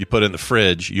home. You put it in the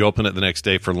fridge. You open it the next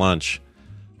day for lunch.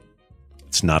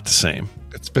 It's not the same.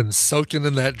 It's been soaking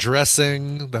in that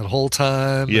dressing that whole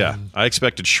time. Yeah. I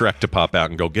expected Shrek to pop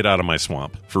out and go, get out of my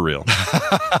swamp. For real.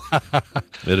 It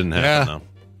didn't happen, though.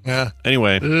 Yeah.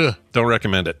 Anyway, don't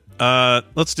recommend it.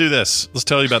 Let's do this. Let's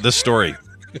tell you about this story.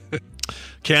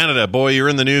 Canada, boy, you're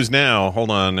in the news now.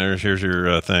 Hold on. Here's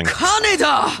your thing.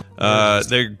 Canada!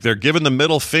 They're giving the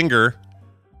middle finger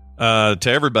to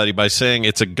everybody by saying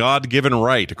it's a God-given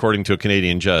right, according to a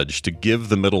Canadian judge, to give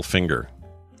the middle finger.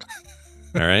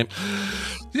 All right?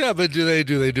 Yeah, but do they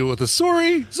do it with a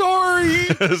sorry? Sorry!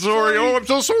 Sorry. Oh, I'm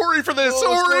so sorry for this.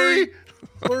 Sorry!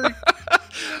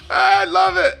 I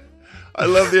love it. I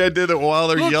love the idea that while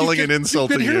they're yelling and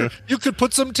insulting you could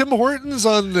put some Tim Hortons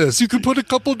on this. You could put a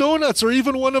couple donuts or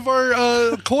even one of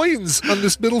our coins on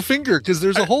this middle finger because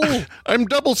there's a hole. I'm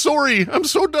double sorry. I'm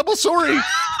so double sorry.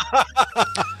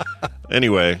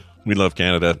 Anyway, we love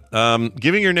Canada.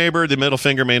 Giving your neighbor the middle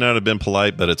finger may not have been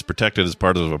polite, but it's protected as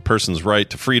part of a person's right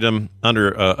to freedom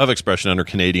of expression under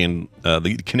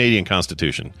the Canadian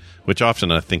Constitution, which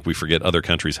often I think we forget other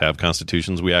countries have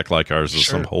constitutions. We act like ours is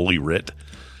some holy writ.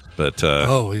 But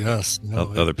yes,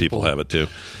 other people have it too.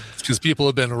 Because people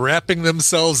have been wrapping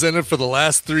themselves in it for the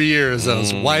last 3 years.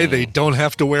 That's why they don't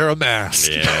have to wear a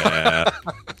mask. Yeah.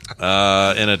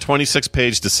 In a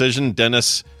 26-page decision,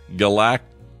 Dennis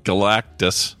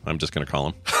Galactus, I'm just going to call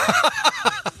him.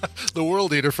 The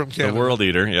World Eater from Canada. The World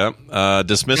Eater, yeah.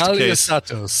 Dismissed a case.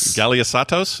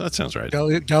 Galliasatos? That sounds right.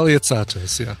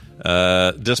 Galliasatos, yeah.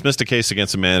 Dismissed a case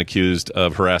against a man accused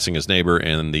of harassing his neighbor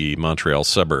in the Montreal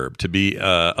suburb. To be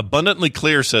abundantly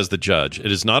clear, says the judge,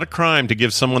 it is not a crime to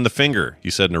give someone the finger, he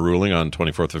said in a ruling on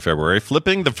 24th of February.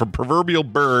 Flipping the proverbial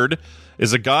bird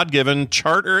is a God-given,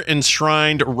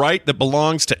 charter-enshrined right that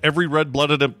belongs to every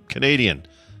red-blooded Canadian,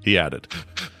 he added,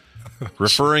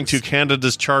 referring to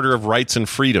Canada's Charter of Rights and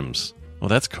Freedoms. Well,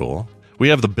 that's cool. We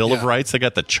have the Bill of Rights. They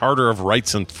got the Charter of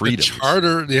Rights and Freedoms.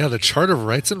 The Charter of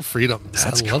Rights and Freedoms.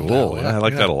 That's cool. I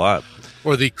like that a lot.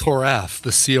 Or the CORAF, the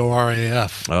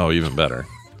CORAF. Oh, even better.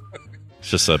 It's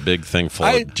just a big thing full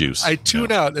of juice. I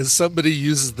tune out as somebody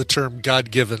uses the term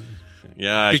God-given.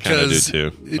 Yeah, I kind of do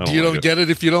too. You don't get it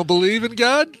if you don't believe in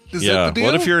God? Is that the deal?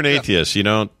 What if you're an atheist? You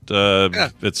don't.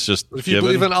 It's just. If you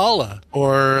believe in Allah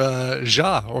or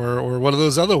Jah or one of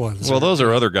those other ones. Well, those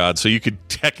are other gods, so you could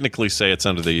technically say it's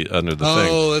under the thing.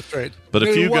 Oh, that's right. But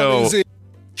if you go,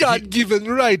 God-given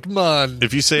right, man.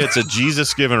 If you say it's a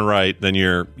Jesus-given right, then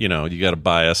you got a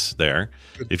bias there.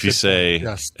 If you say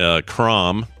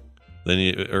Crom,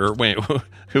 then wait.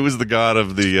 Who is the god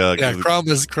of the? Crom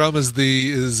is Conan's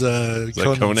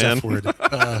F word.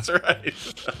 That's right.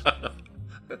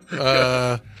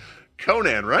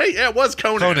 Conan, right? Yeah, it was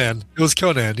Conan. It was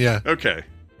Conan. Yeah. Okay.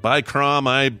 By Crom,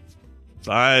 I'm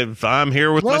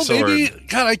here with my sword. Maybe,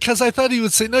 God, because I thought he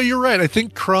would say, no, you're right. I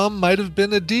think Crom might have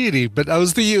been a deity, but I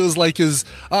was thinking it was like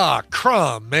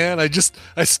Crom, man. I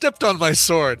stepped on my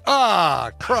sword.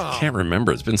 Crom. I can't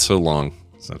remember. It's been so long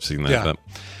since I've seen that. Yeah. But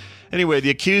anyway, the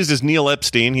accused is Neil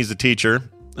Epstein. He's a teacher.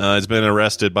 He's been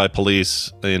arrested by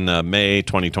police in May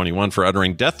 2021 for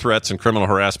uttering death threats and criminal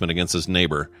harassment against his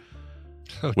neighbor,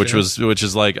 which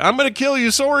is like, I'm going to kill you.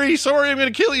 Sorry, I'm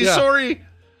going to kill you. Yeah. Sorry.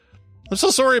 I'm so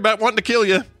sorry about wanting to kill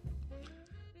you.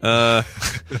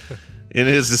 In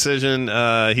his decision,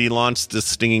 he launched a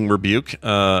stinging rebuke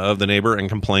of the neighbor and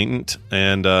complainant,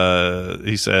 and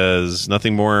he says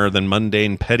nothing more than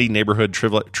mundane, petty neighborhood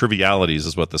trivialities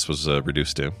is what this was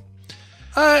reduced to.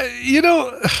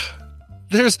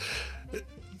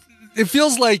 It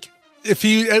feels like if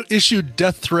he issued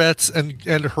death threats and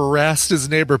harassed his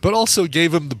neighbor, but also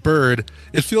gave him the bird,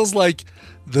 it feels like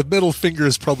the middle finger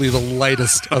is probably the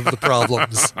lightest of the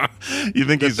problems. You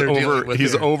think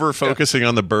he's over focusing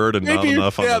on the bird and not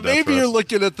enough on the death maybe threats? you're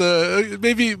looking at the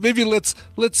maybe let's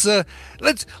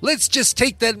just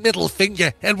take that middle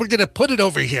finger and we're gonna put it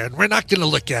over here and we're not gonna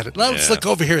look at it. Let's look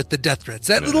over here at the death threats.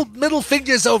 That little middle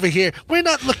finger's over here. We're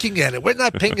not looking at it. We're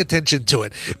not paying attention to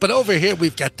it. But over here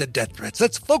we've got the death threats.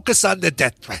 Let's focus on the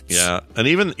death threats. Yeah, and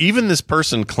even this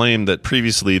person claimed that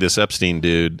previously this Epstein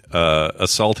dude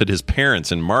assaulted his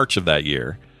parents in March of that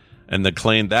year, and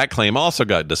that claim also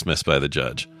got dismissed by the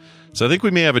judge. So I think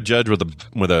we may have a judge with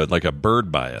a like a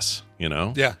bird bias, you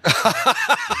know? Yeah.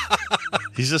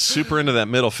 He's just super into that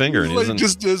middle finger. And like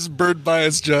just this bird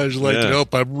bias judge,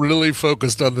 nope, I'm really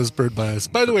focused on this bird bias.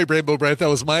 By the way, Rainbow Bright, that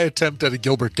was my attempt at a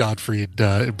Gilbert Gottfried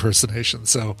impersonation.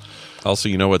 So, also,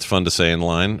 you know what's fun to say in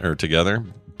line or together?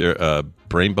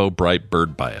 Rainbow Bright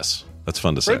bird bias. That's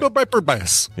fun to say. Rainbow Bright bird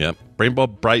bias. Yep. Rainbow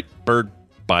Bright bird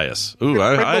bias. Ooh,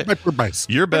 Bright bird bias.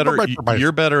 You're better.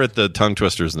 You're better at the tongue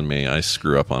twisters than me. I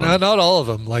screw up on them. Not all of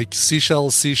them. Like she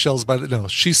sells seashells by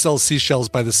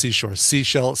the seashore.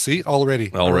 Seashell. See,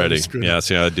 already. Yeah.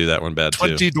 See, I do that one bad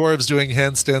 20 too. 20 dwarves doing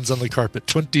handstands on the carpet.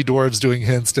 20 dwarves doing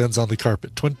handstands on the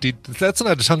carpet. 20. That's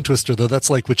not a tongue twister though. That's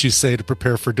like what you say to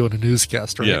prepare for doing a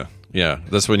newscast, right? Yeah.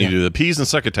 That's when you do the peas and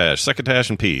succotash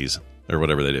and peas, or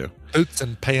whatever they do. Boots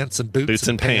and pants and boots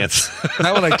and pants.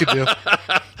 That one I could do.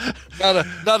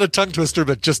 Not a tongue twister,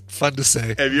 but just fun to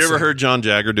say. Have you ever heard John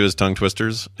Jagger do his tongue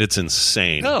twisters? It's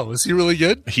insane. No, is he really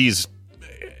good? He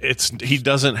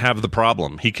doesn't have the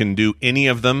problem. He can do any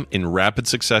of them in rapid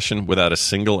succession without a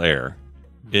single error.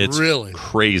 It's really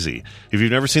crazy. If you've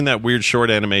never seen that weird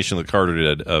short animation that Carter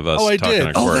did of us I talking did.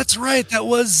 in court. That's right. That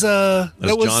was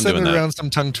centered around some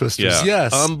tongue twisters. Yeah.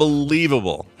 Yes.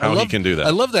 Unbelievable how he can do that. I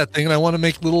love that thing, and I want to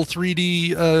make little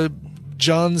 3D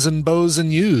Johns and bows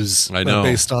and U's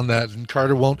based on that. And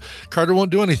Carter won't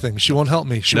do anything. She won't help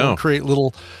me. She won't create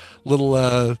little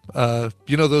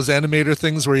those animator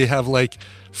things where you have like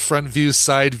front view,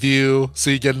 side view, so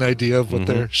you get an idea of what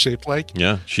they're shaped like.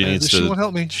 Yeah, she won't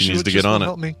help me. She needs to get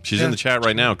on it. She's in the chat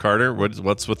right now. Carter,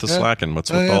 what's with the slacking?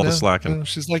 What's with all the slacking?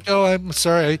 She's like, oh, I'm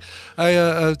sorry.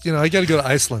 I got to go to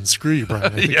Iceland. Screw you,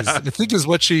 Brian. I think is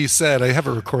what she said. I have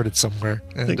it recorded somewhere.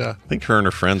 And I think her and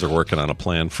her friends are working on a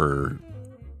plan for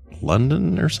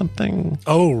London or something.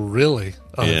 Oh, really?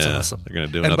 Oh, yeah, that's awesome. They're going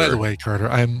to do and another. by the way, Carter,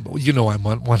 I'm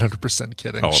 100%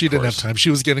 kidding. Oh, she didn't have time. She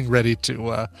was getting ready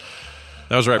to.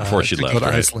 That was right before she left. Go to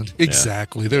right? Iceland.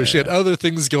 Exactly. She had other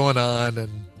things going on,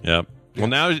 and. Yep. Well,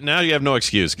 now you have no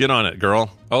excuse. Get on it,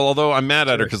 girl. Although I'm mad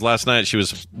at her because last night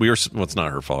it's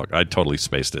not her fault. I totally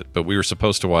spaced it, but we were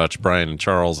supposed to watch Brian and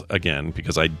Charles again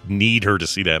because I need her to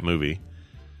see that movie.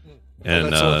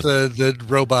 And that's the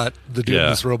robot, the dude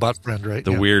with his robot friend, right?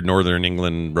 The weird Northern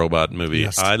England robot movie.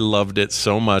 Yes. I loved it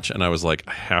so much, and I was like,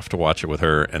 I have to watch it with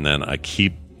her. And then I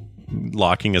keep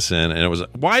locking us in, and it was,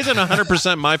 why is it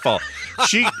 100% my fault?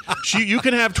 You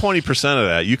can have 20% of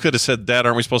that. You could have said, Dad,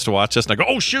 aren't we supposed to watch this? And I go,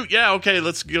 oh shoot, yeah, okay,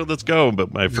 let's go.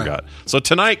 But I forgot. So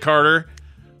tonight, Carter,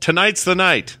 tonight's the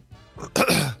night.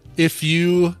 If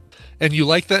you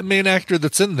like that main actor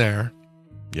that's in there,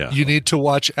 you need to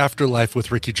watch Afterlife with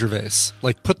Ricky Gervais.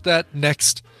 Like, put that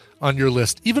next on your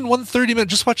list. Even 130-minute.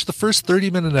 Just watch the first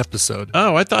 30-minute episode.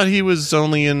 Oh, I thought he was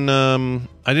only in. I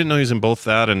didn't know he was in both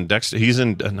that and Dexter. He's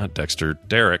in not Dexter.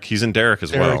 Derek. He's in Derek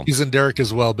as well. He's in Derek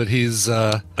as well, but he's.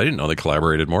 I didn't know they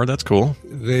collaborated more. That's cool.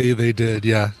 They did,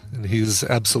 yeah, and he's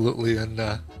absolutely in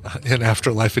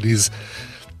Afterlife, and he's.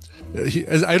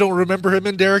 I don't remember him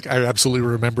in Derek. I absolutely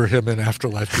remember him in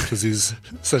Afterlife because he's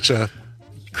such a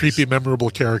creepy, memorable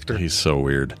character. He's so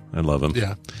weird. I love him.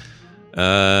 Yeah.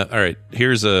 All right.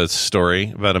 Here's a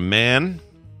story about a man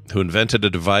who invented a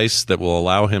device that will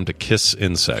allow him to kiss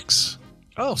insects.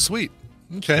 Oh, sweet.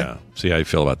 Okay. Yeah. See how you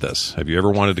feel about this. Have you ever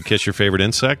wanted to kiss your favorite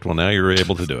insect? Well, now you're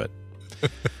able to do it.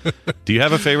 Do you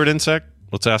have a favorite insect?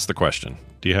 Let's ask the question.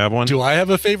 Do you have one? Do I have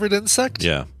a favorite insect?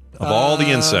 Yeah. Of all the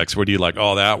insects, what do you like?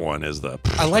 Oh, that one is the...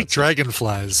 I like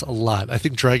dragonflies a lot. I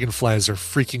think dragonflies are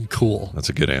freaking cool. That's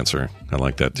a good answer. I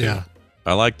like that, too. Yeah.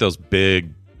 I like those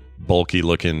big,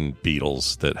 bulky-looking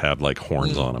beetles that have, like,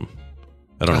 horns on them.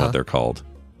 I don't know what they're called.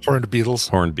 Horned beetles?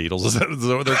 Horned beetles. Is that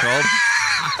what they're called?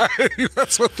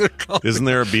 That's what they're called. Isn't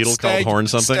there a beetle called horn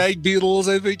something? Stag beetles,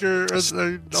 I think, are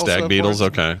stag beetles,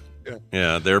 horns. Okay.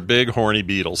 Yeah, they're big, horny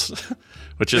beetles.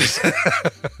 Which is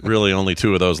really only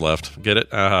 2 of those left. Get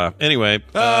it? Anyway,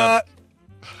 I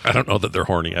don't know that they're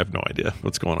horny. I have no idea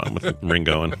what's going on with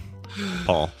Ringo and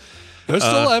Paul. They're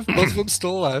still alive. Both of them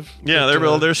still alive. Yeah,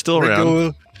 they're still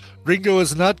around. Ringo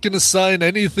is not going to sign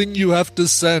anything you have to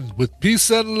send. With peace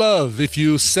and love, if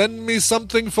you send me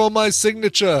something for my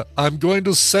signature, I'm going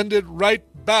to send it right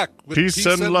back. With peace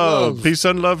and love. Peace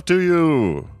and love to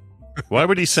you. Why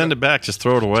would he send it back? Just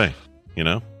throw it away, you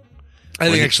know? I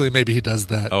think actually maybe he does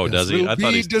that. Oh, does he? I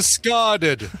thought he's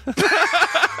discarded.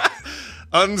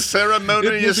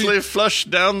 Unceremoniously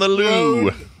flushed down the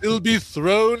loo. It'll be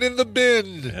thrown in the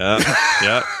bin.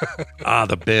 Yeah.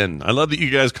 The bin. I love that you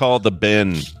guys call it the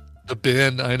bin. The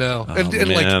bin, I know. Oh, and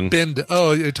like binned.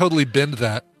 Oh, I totally binned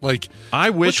that. Like, I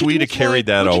wish we'd have carried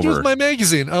that over. What'd you do with my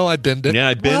magazine? Oh, I binned it. Yeah,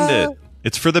 I binned it.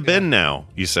 It's for the bin now,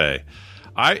 you say.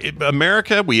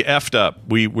 America, we effed up.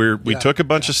 We took a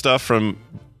bunch of stuff from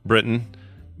Britain,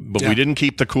 but we didn't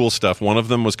keep the cool stuff. One of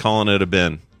them was calling it a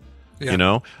bin. Yeah. You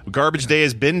know, garbage day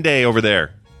is bin day over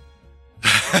there.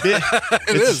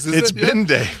 It's bin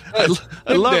day.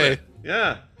 I love it.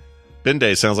 Yeah, bin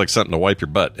day sounds like something to wipe your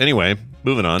butt. Anyway,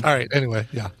 moving on. All right. Anyway,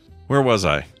 yeah. Where was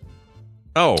I?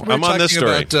 Oh, I'm on this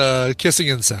story. About kissing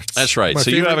insects. That's right.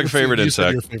 So you have a favorite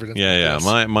insect. Yeah. Yes.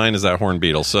 Mine is that horn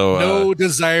beetle. So no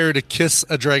desire to kiss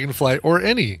a dragonfly or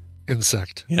any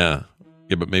insect. Yeah,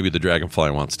 but maybe the dragonfly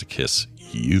wants to kiss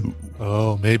you.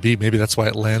 Oh, maybe that's why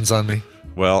it lands on me.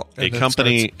 Well, a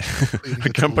company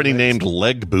named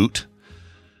Leg Boot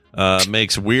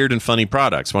makes weird and funny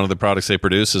products. One of the products they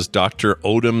produce is Dr.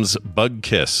 Odom's Bug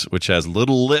Kiss, which has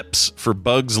little lips for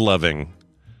bugs loving.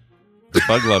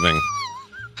 Bug loving.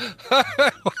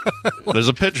 There's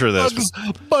a picture of this.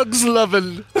 Bugs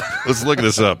loving. Let's look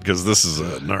this up because this is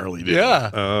a gnarly deal.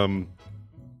 Yeah.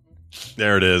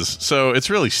 There it is. So it's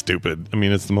really stupid. I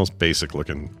mean, it's the most basic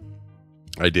looking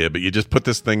idea, but you just put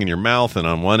this thing in your mouth, and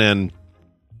on one end,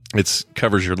 it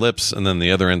covers your lips, and then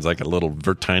the other end's like a little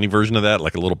tiny version of that,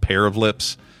 like a little pair of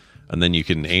lips, and then you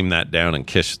can aim that down and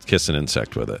kiss an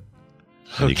insect with it.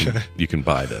 And you can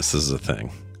buy this. This is a thing.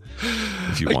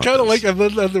 If you want, I kind of like. I'm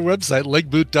on their website,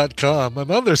 legboot.com. I'm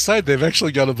on their site. They've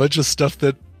actually got a bunch of stuff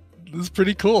that is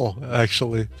pretty cool.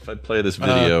 Actually, if I play this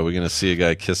video, we're gonna see a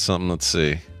guy kiss something. Let's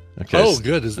see. Okay. Oh,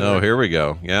 good. Oh, here we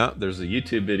go. Yeah, there's a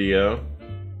YouTube video.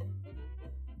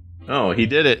 Oh, he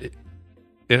did it.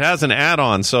 It has an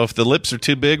add-on, so if the lips are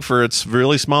too big for its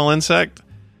really small insect,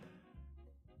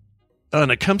 and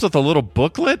it comes with a little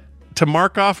booklet to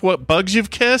mark off what bugs you've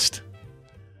kissed.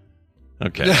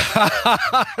 Okay.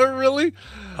 Really?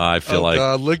 I feel like.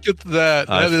 God, look at that.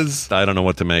 I don't know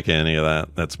what to make of any of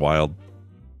that. That's wild.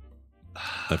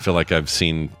 I feel like I've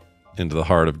seen into the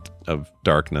heart of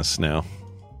darkness now,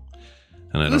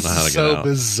 and I don't know how to get out. So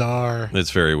bizarre.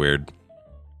 It's very weird.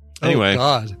 Anyway. Oh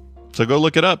God. So go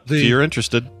look it up if you're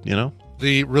interested, you know.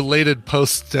 The related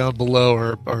posts down below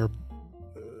are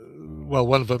well,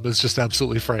 one of them is just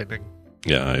absolutely frightening.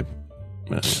 Yeah,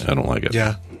 I don't like it.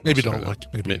 Yeah, maybe don't look.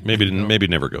 Maybe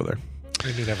never go there.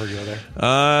 Maybe never go there.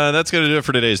 That's going to do it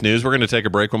for today's news. We're going to take a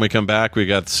break. When we come back, we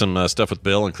got some stuff with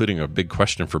Bill, including a big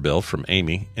question for Bill from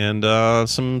Amy, and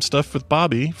some stuff with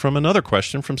Bobby from another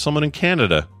question from someone in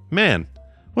Canada. Man,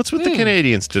 what's with the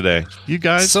Canadians today? You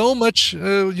guys? So much,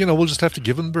 we'll just have to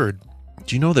give them the bird.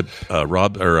 Do you know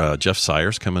that Jeff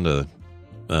Sire's coming to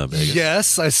Vegas?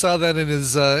 Yes, I saw that in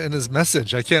his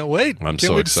message. I can't wait. I'm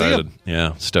so excited.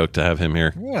 Yeah, stoked to have him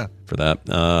here. Yeah. For that.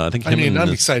 I'm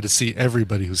excited to see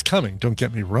everybody who's coming. Don't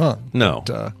get me wrong. No.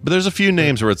 But there's a few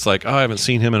names where it's like, I haven't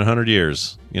seen him in 100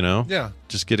 years, you know? Yeah.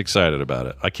 Just get excited about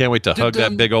it. I can't wait to hug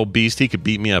that big old beast. He could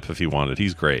beat me up if he wanted.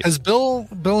 He's great. Has Bill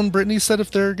and Brittany said if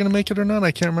they're going to make it or not?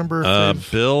 I can't remember.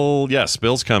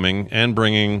 Bill's coming and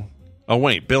bringing... Oh,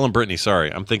 wait, Bill and Brittany,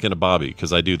 sorry. I'm thinking of Bobby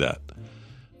because I do that.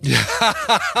 Yeah.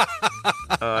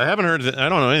 I haven't heard. I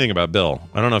don't know anything about Bill.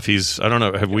 I don't know if he's. I don't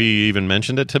know. Have we even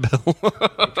mentioned it to Bill?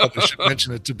 Probably should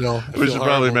mention it to Bill. We should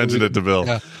probably mention it to Bill.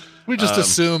 Yeah. We just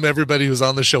assume everybody who's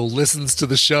on the show listens to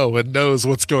the show and knows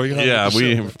what's going on. Yeah,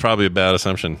 probably a bad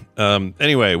assumption.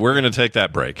 Anyway, we're going to take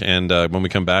that break, and when we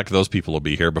come back, those people will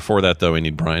be here. Before that, though, we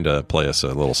need Brian to play us a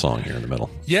little song here in the middle.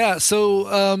 Yeah. So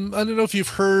I don't know if you've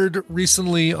heard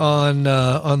recently on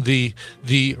the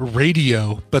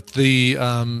radio, but the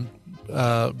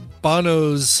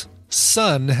Bono's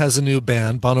son has a new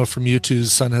band. Bono from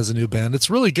U2's son has a new band. It's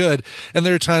really good. And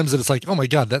there are times that it's like, oh my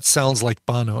God, that sounds like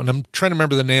Bono. And I'm trying to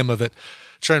remember the name of it,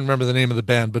 trying to remember the name of the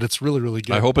band, but it's really, really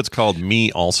good. I hope it's called Me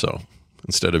Also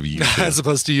instead of U2. As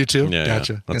opposed to U2? Yeah,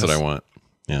 gotcha. Yeah. That's what I want.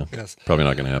 Yeah. Yes. Probably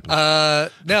not going to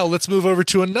happen. Now let's move over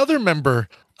to another member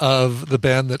of the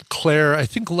band that Claire, I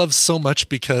think, loves so much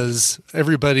because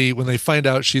everybody, when they find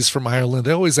out she's from Ireland,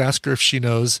 they always ask her if she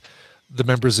knows the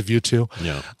members of U2.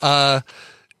 Yeah.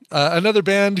 Another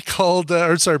band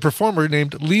performer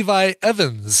named Levi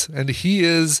Evans, and he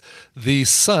is the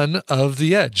son of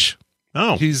The Edge.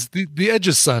 Oh. He's the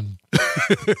Edge's son.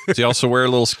 Does he also wear a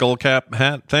little skull cap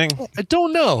hat thing? I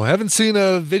don't know. I haven't seen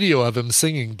a video of him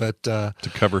singing, but to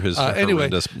cover his anyway,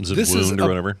 horrendous wound or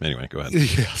whatever. Anyway, go ahead.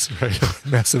 Yes, right.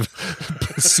 Massive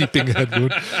seeping head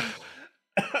wound.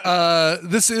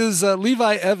 This is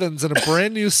Levi Evans and a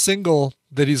brand new single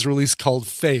that he's released called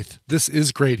Faith. This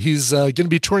is great. He's going to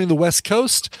be touring the West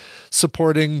Coast,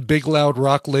 supporting big loud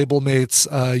rock label mates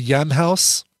Yam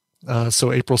House.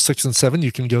 So April 6th and 7th,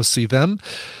 you can go see them.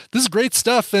 This is great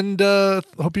stuff, and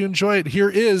hope you enjoy it. Here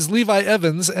is Levi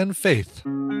Evans and Faith.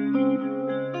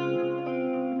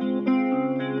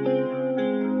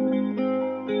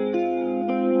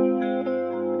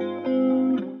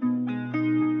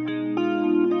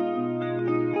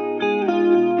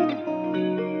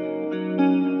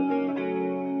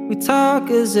 We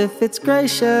talk as if it's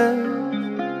gracious,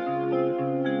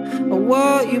 or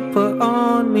what you put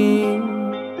on me.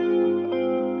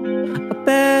 A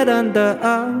bed under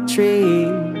a tree.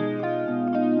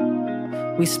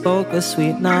 We spoke a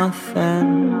sweet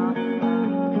nothing.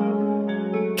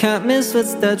 Can't miss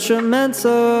what's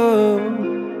detrimental.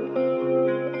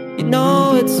 You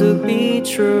know it to be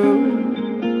true.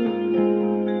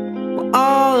 We're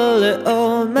all a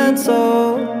little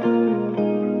mental.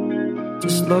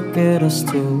 Just look at us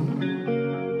two.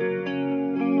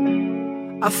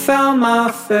 I found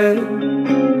my fate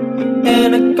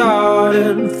in a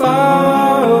garden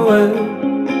far away,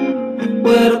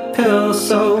 with a pill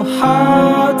so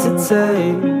hard to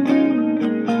take,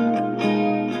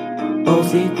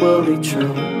 both equally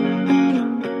true.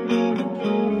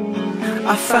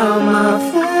 I found my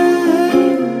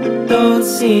fate, don't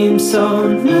seem so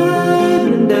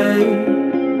night and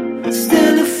day.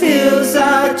 Still it feels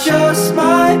I just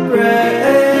might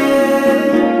break.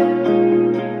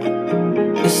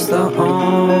 It's the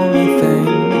only thing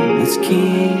that's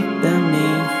keeping me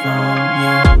from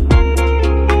you.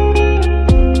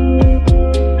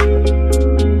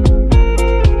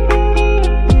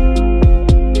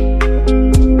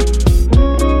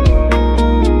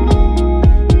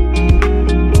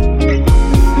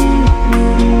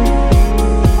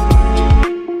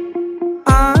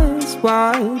 Eyes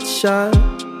wide shut,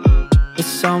 it's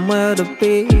somewhere to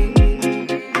be.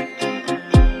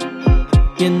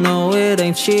 You know it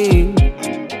ain't cheap.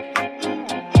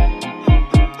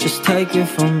 Just take it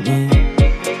from me.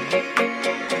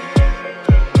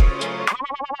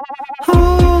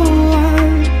 Oh,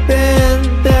 I've been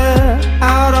there,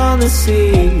 out on the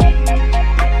sea.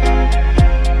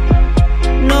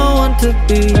 No one to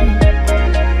be.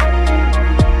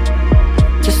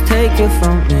 Just take it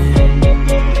from me.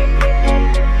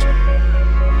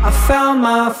 I found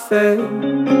my fate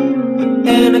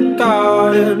in a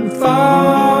garden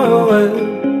far away,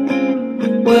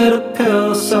 with a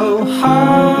pill so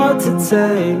hard to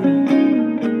take,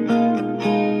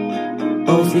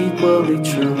 both equally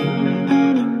true.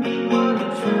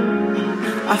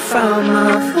 I found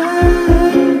my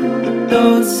fate,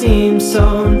 don't seem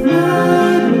so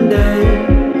night and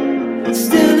day.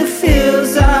 Still it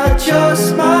feels I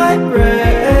just might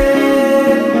break.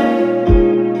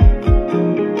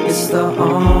 It's the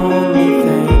only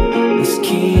thing that's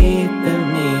keeping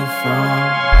me from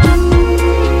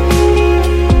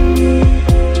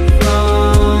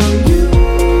you.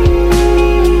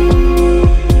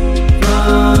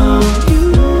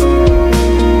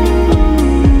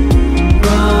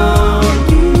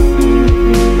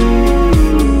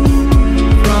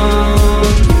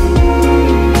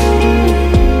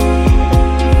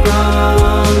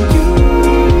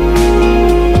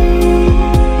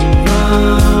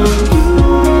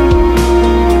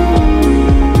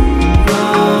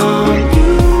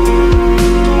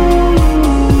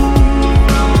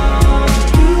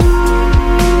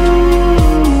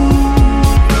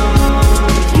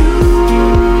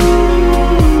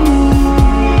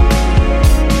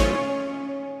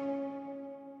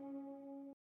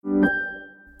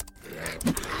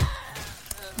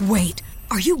 Wait,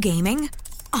 are you gaming?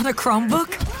 On a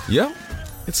Chromebook? Yep.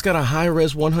 It's got a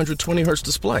high-res 120Hz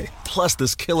display, plus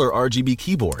this killer RGB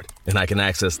keyboard. And I can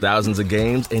access thousands of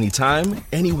games anytime,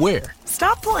 anywhere.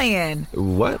 Stop playing.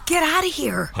 What? Get out of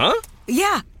here. Huh?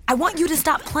 Yeah, I want you to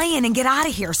stop playing and get out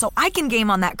of here so I can game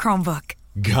on that Chromebook.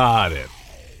 Got it.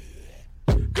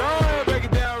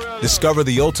 Discover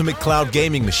the ultimate cloud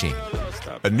gaming machine.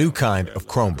 A new kind of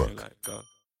Chromebook.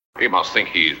 He must think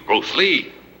he's Bruce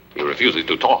Lee. He refuses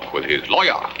to talk with his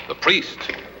lawyer, the priest,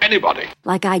 anybody.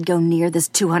 Like I'd go near this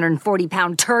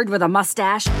 240-pound turd with a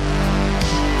mustache.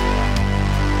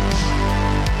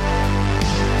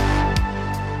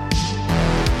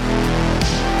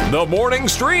 The morning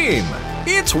stream.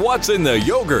 It's what's in the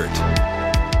yogurt.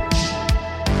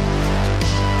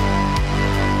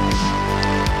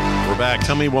 We're back.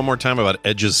 Tell me one more time about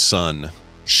Edge's son.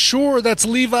 Sure, that's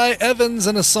Levi Evans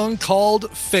and a song called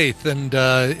Faith. And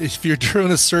if you're doing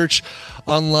a search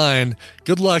online,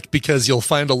 good luck because you'll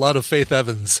find a lot of Faith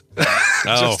Evans.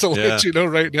 Just to let you know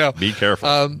right now. Be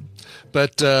careful.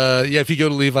 But if you go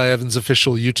to Levi Evans'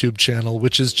 official YouTube channel,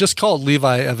 which is just called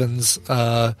Levi Evans,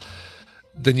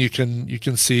 then you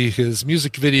can see his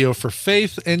music video for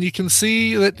Faith, and you can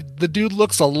see that the dude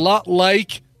looks a lot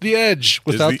like the Edge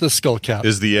without the skull cap.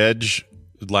 Is the Edge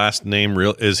last name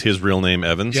real? Is his real name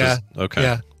Evans? Yeah. Okay.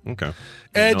 Yeah. Okay.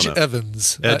 Edge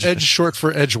Evans. Edge short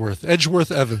for Edgeworth.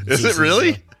 Edgeworth Evans. Is it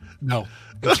really? No,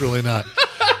 it's really not.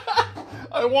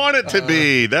 I want it to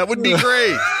be. That would be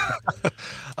great.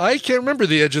 I can't remember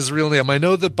the Edge's real name. I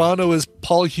know that Bono is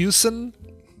Paul Hewson.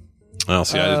 Well,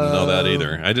 see, I didn't know that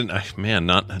either. I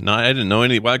didn't know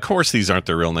any. Well, of course, these aren't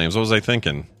their real names. What was I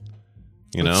thinking?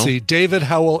 Let's see. David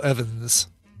Howell Evans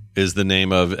is the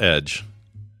name of Edge.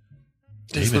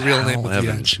 Is the real name of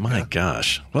the Edge. My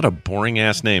gosh, what a boring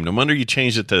ass name. No wonder you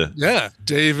changed it to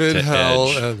David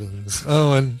Howell Edge. Evans.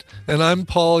 Oh, and I'm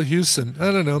Paul Hewson.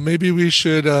 I don't know. Maybe we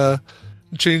should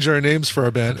change our names for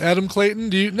our band. Adam Clayton,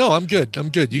 No, I'm good.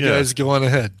 You guys go on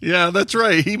ahead. Yeah, that's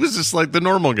right. He was just like the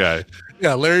normal guy.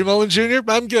 Yeah, Larry Mullen Jr.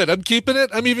 I'm good. I'm keeping it.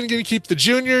 I'm even going to keep the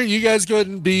Junior. You guys go ahead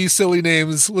and be silly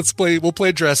names. We'll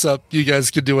play dress up. You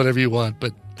guys can do whatever you want,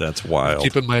 but that's wild. I'm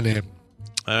keeping my name.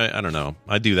 I don't know.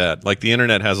 I do that. Like the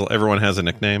internet everyone has a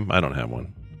nickname. I don't have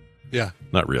one. Yeah.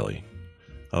 Not really.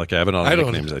 I have it on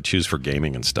nicknames I choose for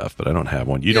gaming and stuff, but I don't have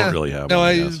one. You don't really have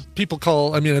one. No, people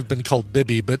call. I've been called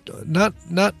Bibby, but not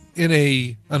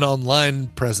in an online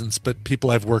presence. But people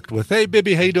I've worked with. Hey,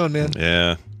 Bibby, how you doing, man?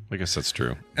 Yeah, I guess that's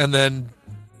true. And then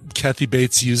Kathy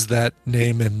Bates used that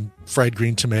name in Fried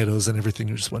Green Tomatoes, and everything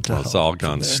just went to hell. It's all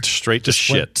gone straight to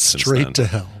shit. Straight to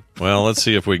hell. Well, let's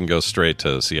see if we can go straight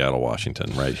to Seattle,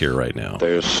 Washington, right here, right now.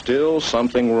 There's still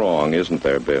something wrong, isn't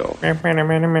there, Bill? Hey,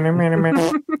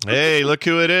 look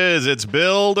who it is. It's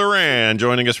Bill Duran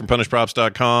joining us from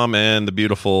punishprops.com and the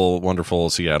beautiful,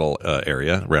 wonderful Seattle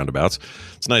area, roundabouts.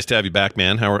 It's nice to have you back,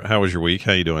 man. How was your week?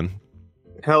 How you doing?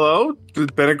 Hello.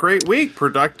 It's been a great week,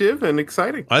 productive and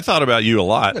exciting. I thought about you a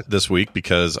lot this week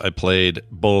because I played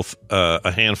both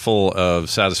a handful of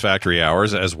Satisfactory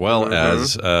hours as well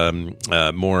as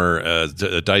more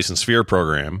Dyson Sphere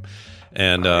program.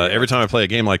 And every time I play a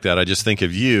game like that, I just think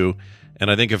of you, and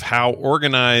I think of how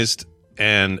organized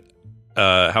and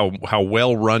how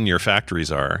well run your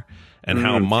factories are, and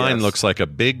how mine looks like a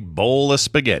big bowl of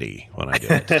spaghetti when I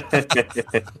get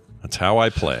it. That's how I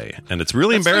play, and it's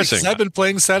really embarrassing. Nice. I've been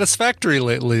playing Satisfactory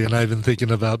lately, and I've been thinking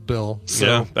about Bill. So.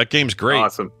 Yeah, that game's great.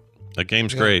 Awesome. That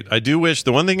game's great. I do wish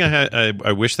the one thing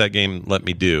I wish that game let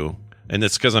me do, and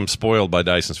it's because I'm spoiled by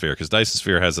Dyson Sphere, because Dyson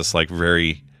Sphere has this like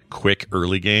very quick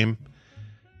early game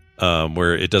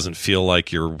where it doesn't feel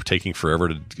like you're taking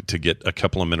forever to get a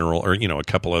couple of mineral or a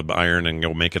couple of iron and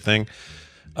go make a thing.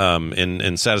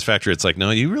 In Satisfactory, it's like,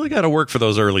 no, you really got to work for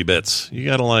those early bits. You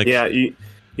got to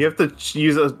You have to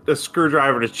use a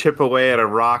screwdriver to chip away at a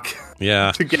rock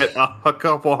to get a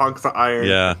couple hunks of iron.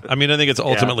 Yeah. I think it's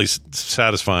ultimately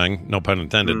satisfying, no pun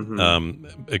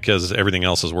intended, because everything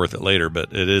else is worth it later, but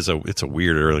it's a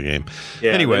weird early game.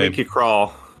 Yeah, anyway, they make you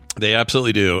crawl. They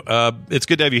absolutely do. It's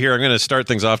good to have you here. I'm going to start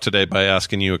things off today by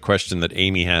asking you a question that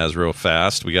Amy has real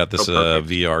fast. We got this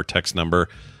via our text number,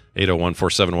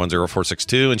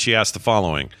 801-471-0462, and she asked the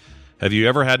following. Have you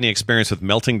ever had any experience with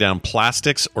melting down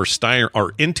plastics or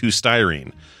into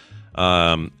styrene?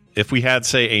 If we had,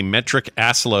 say, a metric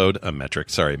ass load of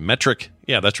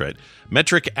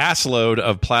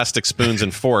plastic spoons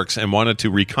and forks and wanted to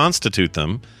reconstitute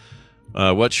them,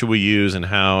 what should we use and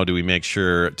how do we make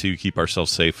sure to keep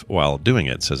ourselves safe while doing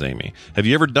it, says Amy. Have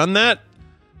you ever done that?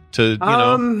 So it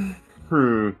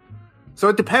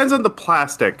depends on the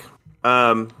plastic.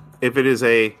 If it is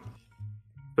a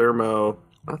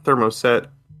not thermoset.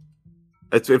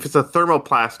 If it's a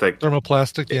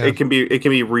thermoplastic, yeah, it can be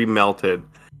remelted.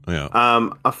 Yeah.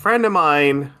 A friend of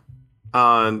mine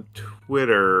on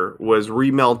Twitter was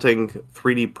remelting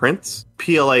 3D prints,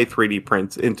 PLA 3D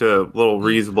prints into little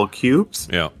reusable cubes.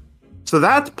 Yeah. So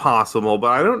that's possible,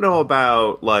 but I don't know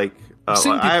about like. I've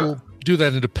seen people do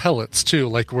that into pellets too,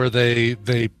 like where they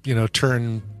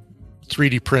turn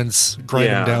 3D prints, grind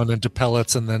them down into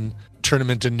pellets, and then turn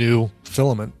them into new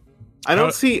filament. I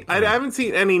haven't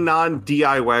seen any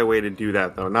non-DIY way to do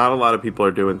that, though. Not a lot of people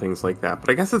are doing things like that, but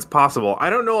I guess it's possible.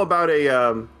 I don't know about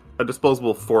a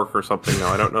disposable fork or something, though.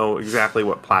 I don't know exactly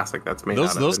what plastic that's made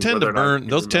out of. Those tend to burn.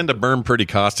 Those tend to burn pretty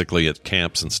caustically at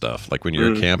camps and stuff. Like when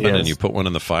you're camping and you put one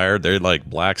in the fire, they're like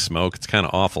black smoke. It's kind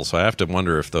of awful. So I have to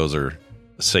wonder if those are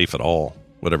safe at all.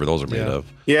 whatever those are made of.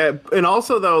 Yeah, and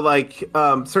also though, like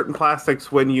certain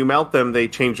plastics, when you melt them, they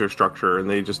change their structure and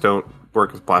they just don't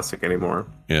work as plastic anymore.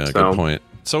 Yeah, good point.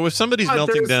 So if somebody's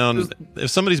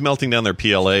melting down their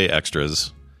PLA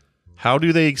extras, how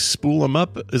do they spool them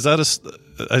up? Is that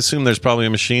I assume there's probably a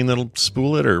machine that'll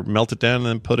spool it or melt it down and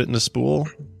then put it in a spool?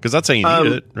 Because that's how you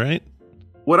need it, right?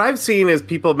 What I've seen is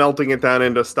people melting it down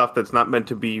into stuff that's not meant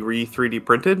to be 3D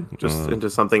printed, just into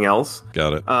something else.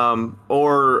 Got it.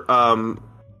 Or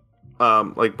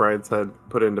like Brian said,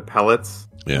 put into pellets.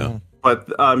 Yeah. But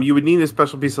you would need a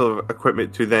special piece of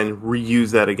equipment to then reuse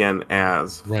that again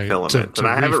as filament. And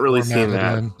I haven't really seen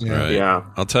that. Right. Yeah.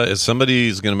 I'll tell you,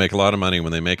 somebody's going to make a lot of money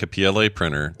when they make a PLA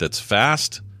printer that's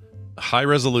fast, high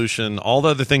resolution, all the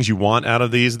other things you want out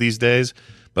of these days,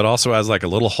 but also has like a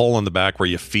little hole in the back where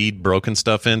you feed broken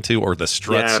stuff into, or the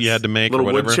struts you had to make, little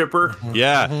or whatever. Wood chipper.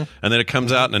 Yeah. And then it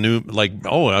comes out in a new, like,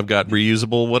 I've got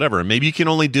reusable whatever. And maybe you can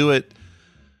only do it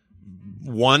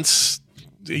once.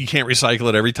 You can't recycle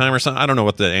it every time or something. I don't know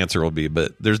what the answer will be,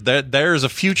 but there's a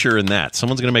future in that.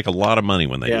 Someone's going to make a lot of money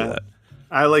when they do that.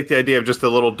 I like the idea of just a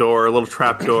little door, a little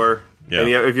trap door. Yeah. And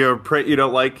if you have a print you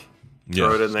don't like,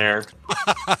 throw it in there.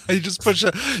 You just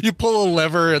you pull a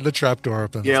lever and the trap door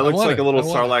opens. Yeah, it looks like a little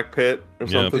Sarlacc pit or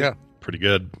something. Yeah. Pretty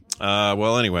good.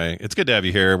 Well, anyway, it's good to have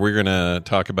you here. We're going to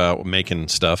talk about making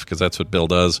stuff because that's what Bill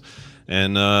does.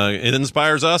 And it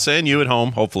inspires us and you at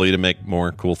home, hopefully, to make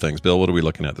more cool things. Bill, what are we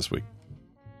looking at this week?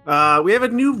 We have a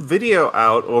new video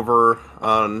out over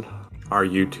on our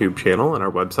YouTube channel and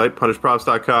our website,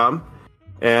 punishprops.com.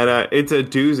 And it's a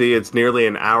doozy. It's nearly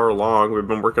an hour long. We've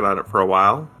been working on it for a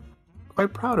while.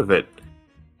 Quite proud of it.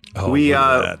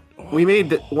 We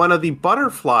made one of the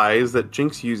butterflies that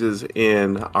Jinx uses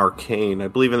in Arcane. I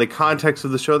believe in the context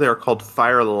of the show, they are called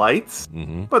fire lights,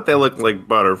 but they look like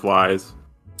butterflies.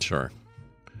 Sure.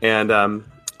 And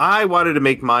I wanted to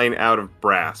make mine out of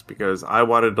brass because I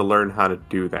wanted to learn how to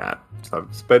do that. So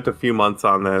I've spent a few months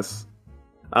on this.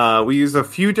 We used a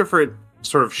few different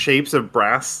sort of shapes of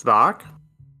brass stock.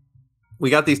 We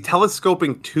got these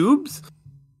telescoping tubes.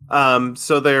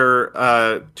 So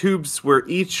they're tubes where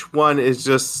each one is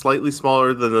just slightly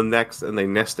smaller than the next and they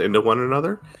nest into one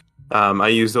another. I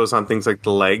use those on things like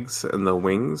the legs and the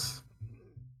wings.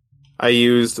 I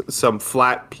used some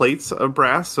flat plates of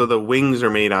brass, so the wings are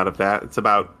made out of that. It's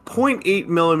about 0.8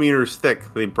 millimeters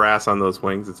thick, the brass on those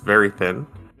wings. It's very thin.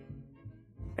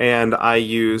 And I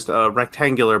used a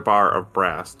rectangular bar of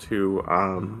brass to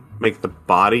make the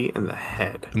body and the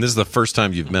head. And this is the first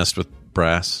time you've messed with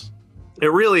brass?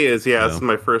 It really is, yeah. This is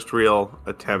my first real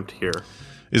attempt here.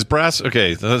 Is brass...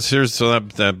 Okay,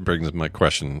 that brings my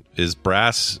question. Is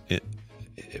brass...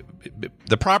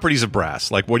 the properties of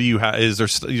brass, like what do you have? Is there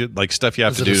like stuff you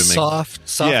have to do to make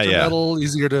softer metal,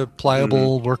 easier to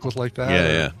pliable, work with like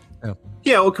that? Yeah.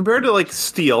 Well, compared to like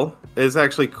steel, it's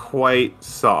actually quite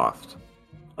soft.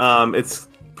 It's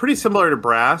pretty similar to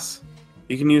brass.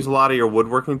 You can use a lot of your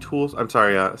woodworking tools. I'm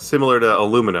sorry, similar to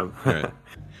aluminum. Right.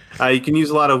 You can use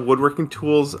a lot of woodworking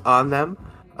tools on them.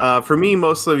 For me,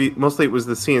 mostly it was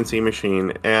the CNC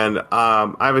machine, and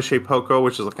I have a Shapeoko,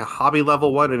 which is like a hobby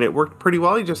level one, and it worked pretty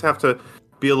well. You just have to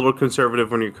be a little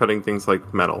conservative when you're cutting things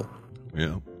like metal.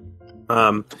 Yeah.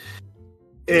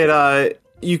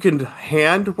 You can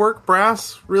hand work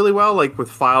brass really well, like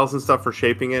with files and stuff for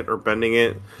shaping it or bending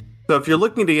it. So if you're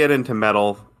looking to get into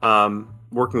metal,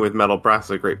 working with metal, brass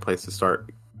is a great place to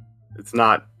start. It's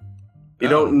not. You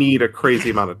don't need a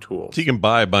crazy amount of tools. So you can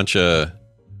buy a bunch of.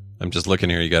 I'm just looking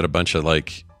here. You got a bunch of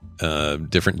like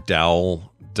different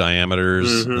dowel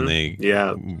diameters, and they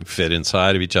fit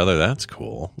inside of each other. That's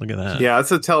cool. Look at that. Yeah,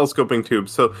 it's a telescoping tube.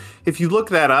 So if you look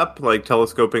that up, like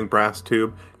telescoping brass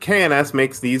tube, K&S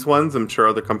makes these ones. I'm sure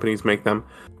other companies make them,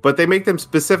 but they make them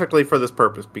specifically for this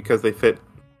purpose because they fit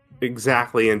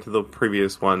exactly into the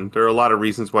previous one. There are a lot of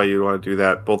reasons why you want to do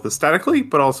that, both aesthetically,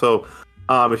 but also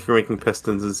if you're making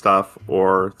pistons and stuff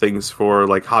or things for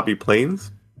like hobby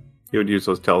planes. You would use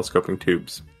those telescoping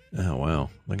tubes. Oh, wow.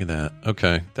 Look at that.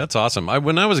 Okay. That's awesome.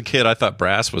 When I was a kid, I thought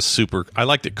brass was super... I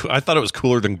liked it. I thought it was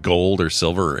cooler than gold or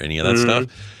silver or any of that stuff.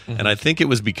 And I think it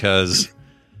was because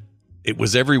it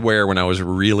was everywhere when I was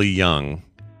really young.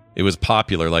 It was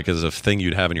popular, like as a thing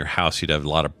you'd have in your house. You'd have a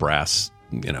lot of brass,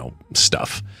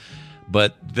 stuff.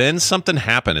 But then something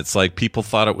happened. It's like people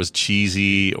thought it was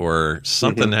cheesy or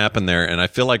something happened there. And I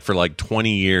feel like for like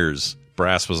 20 years,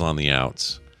 brass was on the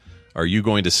outs. Are you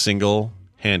going to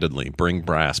single-handedly bring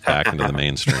brass back into the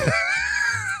mainstream?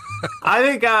 I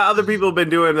think other people have been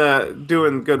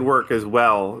doing good work as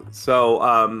well. So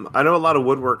I know a lot of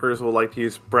woodworkers will like to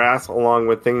use brass along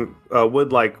with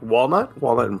wood like walnut.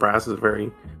 Walnut and brass is a very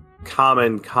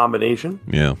common combination.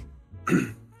 Yeah.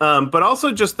 But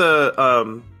also just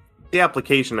the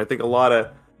application. I think a lot of,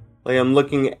 like, I'm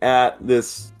looking at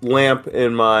this lamp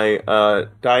in my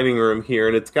dining room here,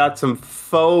 and it's got some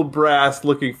faux brass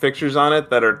looking fixtures on it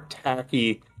that are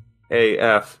tacky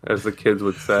AF, as the kids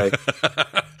would say.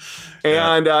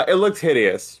 And it looks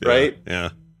hideous, right? Yeah.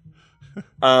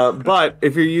 But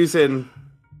if you're using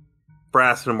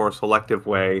brass in a more selective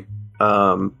way,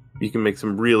 you can make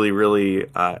some really, really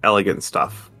elegant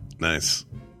stuff. Nice.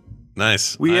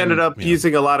 We ended up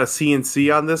using a lot of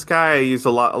CNC on this guy. I used a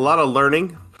lot of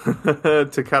learning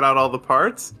to cut out all the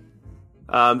parts.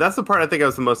 That's the part I think I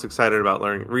was the most excited about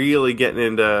learning. Really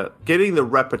getting the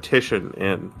repetition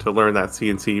in to learn that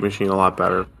CNC machine a lot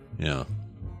better. Yeah.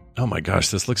 Oh my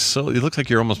gosh, it looks like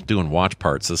you're almost doing watch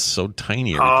parts. This is so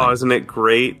tiny. Oh, isn't it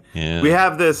great? Yeah. We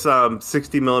have this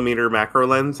 60 millimeter macro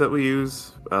lens that we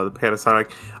use, the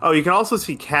Panasonic. Oh, you can also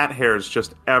see cat hairs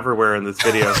just everywhere in this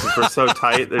video since we're so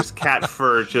tight. There's cat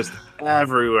fur just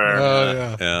everywhere. Oh,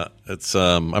 yeah. Yeah. It's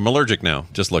I'm allergic now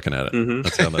just looking at it. Mm-hmm.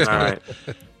 That's how that's all right.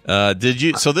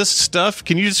 So this stuff,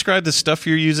 can you describe the stuff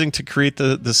you're using to create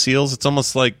the seals? It's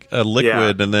almost like a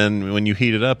liquid, and then when you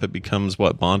heat it up, it becomes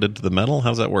bonded to the metal?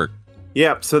 How's that work?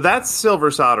 Yeah, so that's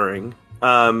silver soldering.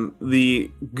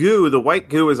 The white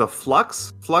goo is a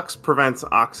flux. Flux prevents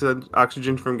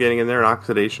oxygen from getting in there and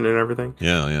oxidation and everything.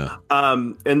 Yeah.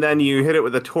 And then you hit it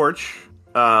with a torch.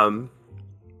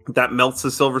 That melts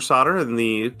the silver solder, and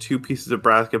the two pieces of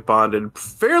brass get bonded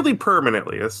fairly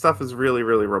permanently. This stuff is really,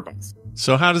 really robust.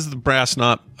 So how does the brass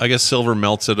not... I guess silver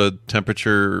melts at a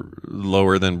temperature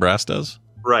lower than brass does?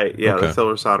 Right, yeah. Okay. The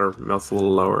silver solder melts a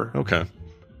little lower. Okay.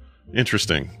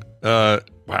 Interesting.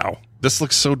 Wow. This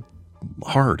looks so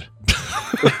hard.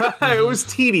 It was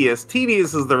tedious.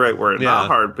 Tedious is the right word. Yeah. Not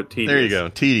hard, but tedious. There you go.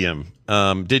 Tedium.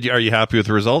 Are you happy with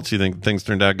the results? You think things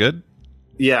turned out good?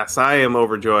 Yes, I am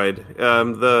overjoyed.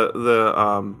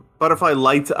 The butterfly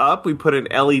lights up. We put an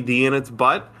LED in its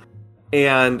butt,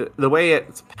 and the way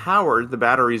it's powered, the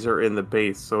batteries are in the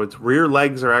base. So its rear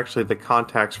legs are actually the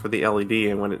contacts for the LED,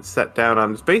 and when it's set down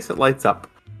on its base, it lights up.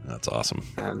 That's awesome.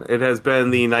 And it has been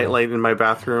the nightlight in my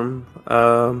bathroom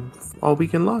all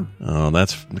weekend long. Oh,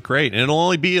 that's great. And it'll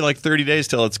only be like 30 days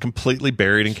till it's completely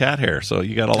buried in cat hair, so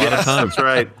you got a lot of time. That's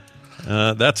right.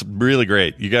 That's really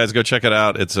great. You guys go check it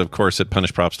out. It's, of course, at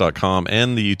punishprops.com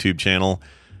and the YouTube channel,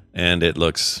 and it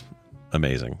looks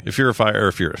amazing. If you're a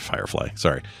Firefly,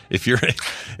 sorry. If you're a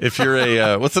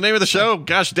what's the name of the show?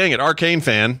 Gosh dang it, Arcane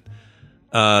fan,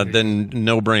 then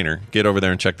no brainer. Get over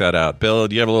there and check that out. Bill,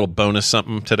 do you have a little bonus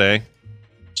something today?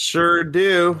 Sure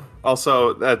do.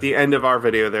 Also, at the end of our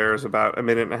video, there is about a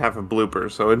minute and a half of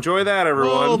bloopers. So enjoy that,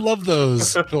 everyone. Oh, love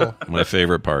those. Cool. My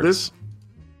favorite parts.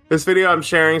 This video I'm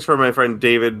sharing is from my friend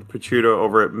David Picciuto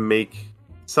over at Make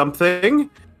Something.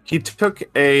 He took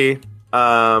a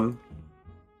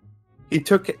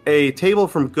table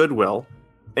from Goodwill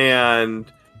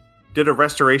and did a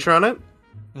restoration on it.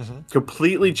 Mm-hmm.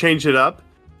 Completely changed it up,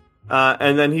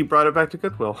 and then he brought it back to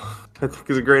Goodwill. I think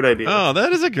is a great idea. Oh,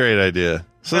 that is a great idea.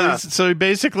 So he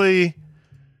basically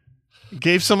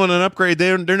gave someone an upgrade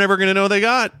they're never going to know they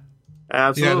got.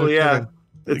 Absolutely, yeah.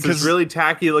 It's this really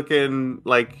tacky looking,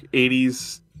 like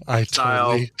 80s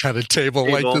style. Totally had a table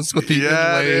like this with the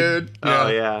inlaid. Dude. Yeah. Oh,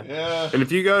 yeah. And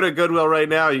if you go to Goodwill right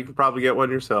now, you can probably get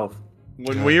one yourself.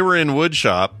 When we were in wood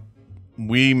shop,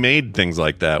 we made things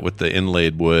like that with the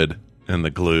inlaid wood and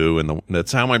the glue. And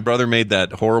that's how my brother made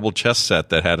that horrible chess set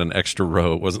that had an extra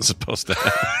row it wasn't supposed to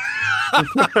have. An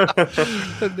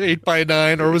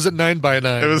 8x9, or was it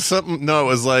 9x9? It was something. No, it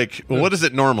was like, what is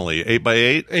it normally?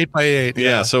 8x8? 8x8.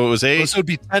 Yeah, so it was 8. So it would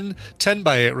be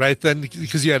 10x8, right? Then,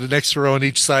 because you had an extra row on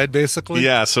each side, basically.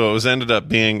 Yeah, so it ended up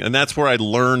being, and that's where I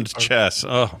learned chess.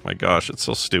 Oh my gosh, it's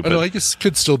so stupid. I guess it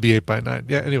could still be 8x9.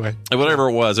 Yeah. Anyway, whatever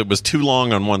it was too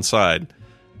long on one side.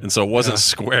 And so it wasn't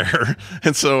square.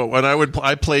 And so when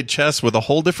I played chess with a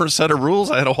whole different set of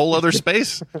rules, I had a whole other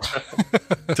space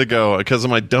to go because of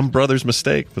my dumb brother's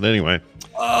mistake. But anyway.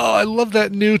 Oh, I love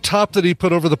that new top that he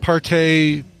put over the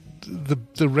parquet,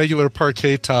 the regular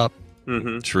parquet top.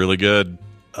 Mm-hmm. It's really good.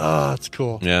 Oh, that's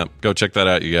cool. Yeah, go check that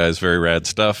out, you guys. Very rad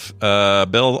stuff.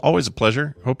 Bill, always a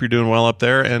pleasure. Hope you're doing well up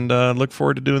there, and look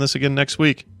forward to doing this again next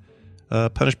week.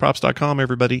 Punishprops.com,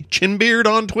 everybody. Chinbeard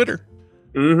on Twitter.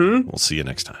 Mm-hmm. We'll see you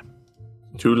next time.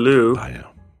 Toodaloo. Bye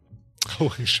now.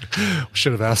 Oh, we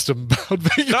should have asked him about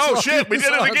Vegas. Oh, shit. We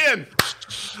did it again.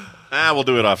 We'll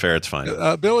do it off air. It's fine.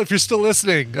 Bill, if you're still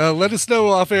listening, let us know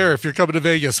off air if you're coming to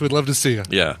Vegas. We'd love to see you.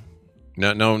 Yeah.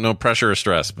 No pressure or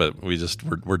stress, but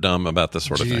we're dumb about this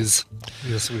sort of thing.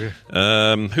 Yes, we are.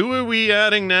 Who are we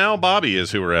adding now? Bobby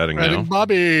is who we're adding now.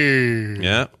 Bobby.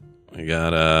 Yeah. We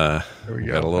got a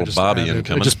little Bobby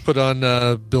incoming. I just put on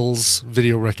Bill's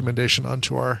video recommendation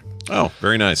onto our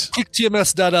very nice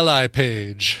QuickTMS.li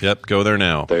page. Yep, go there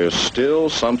now. There's still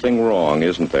something wrong,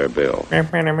 isn't there, Bill? Oh,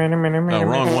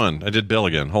 wrong one. I did Bill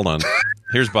again. Hold on.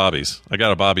 Here's Bobby's. I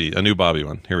got a new Bobby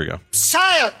one. Here we go.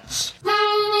 Science!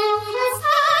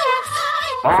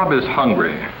 Bob is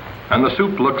hungry, and the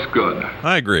soup looks good.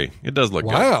 I agree. It does look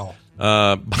good. Wow.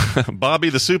 Bobby,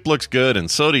 the soup looks good,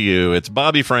 and so do you. It's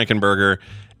Bobby Frankenberger,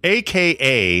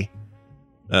 a.k.a.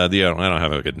 I don't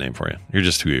have a good name for you. You're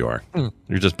just who you are.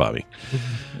 You're just Bobby.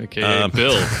 A.k.a.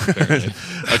 Bill.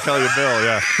 I call you Bill,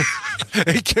 yeah.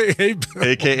 A.k.a. Bill.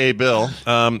 A.k.a. Bill.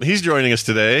 He's joining us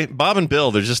today. Bob and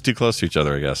Bill, they're just too close to each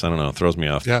other, I guess. I don't know. It throws me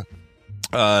off. Yeah.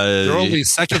 They're only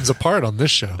seconds apart on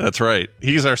this show. That's right.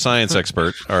 He's our science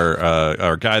expert,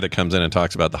 our guy that comes in and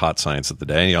talks about the hot science of the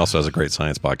day. He also has a great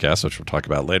science podcast, which we'll talk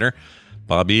about later.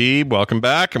 Bobby, welcome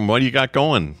back. And what do you got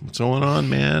going? What's going on,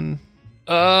 man?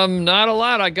 Not a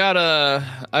lot.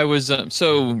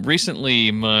 So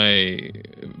recently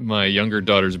my younger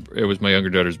daughter's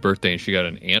birthday, and she got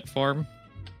an ant farm.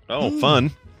 Oh,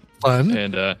 fun.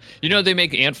 And they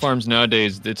make ant farms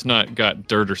nowadays. It's not got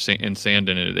dirt or and sand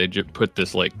in it. They just put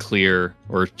this like clear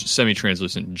or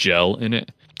semi-translucent gel in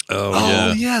it.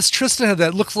 Oh yes, Tristan had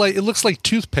that. It looks like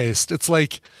toothpaste. It's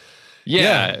like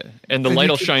and the light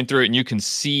will shine through it, and you can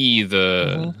see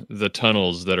the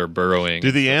tunnels that are burrowing.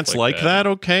 Do the ants like that?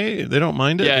 Okay, they don't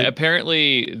mind it. Yeah,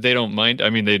 apparently they don't mind. I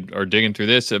mean, they are digging through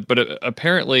this, but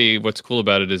apparently, what's cool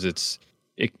about it is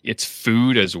it's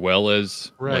food as well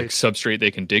as like substrate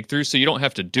they can dig through, so you don't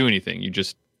have to do anything. You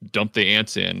just dump the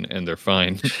ants in and they're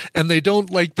fine. And they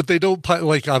don't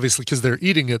obviously because they're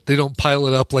eating it, they don't pile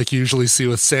it up like you usually see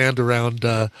with sand around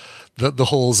the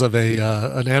holes of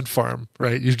an ant farm,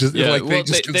 right? You just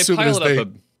consume it as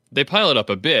they pile it up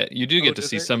a bit. You do get to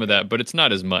see some of that, but it's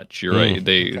not as much. You're right.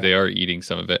 They are eating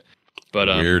some of it. But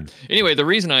weird. Anyway, the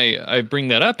reason I bring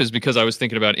that up is because I was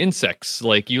thinking about insects.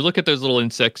 Like you look at those little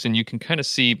insects and you can kind of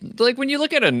see, like when you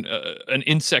look at an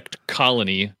insect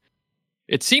colony,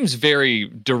 it seems very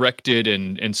directed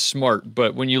and smart.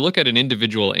 But when you look at an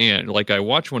individual ant, like I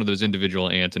watch one of those individual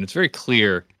ants, and it's very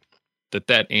clear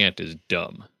that ant is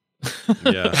dumb.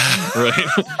 Yeah. Right.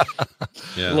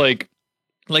 Yeah.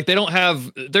 Like they don't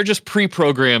have, they're just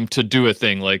pre-programmed to do a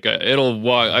thing. Like it'll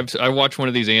walk. I watch one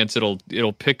of these ants.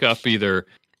 It'll pick up either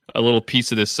a little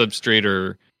piece of this substrate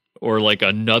or like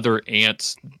another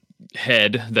ant's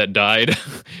head that died,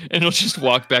 and it'll just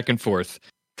walk back and forth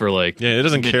for like it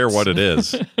doesn't minutes. care what it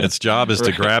is. Its job is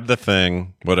to grab the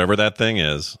thing, whatever that thing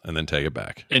is, and then take it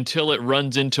back until it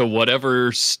runs into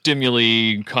whatever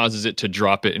stimuli causes it to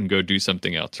drop it and go do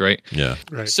something else, right? Yeah.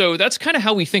 Right. So that's kind of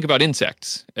how we think about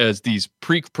insects, as these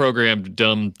pre-programmed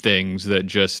dumb things that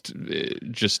just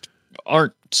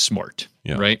aren't smart,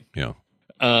 right? Yeah.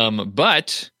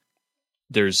 But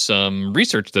there's some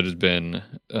research that has been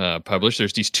published.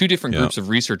 There's these two different groups of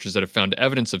researchers that have found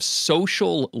evidence of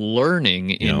social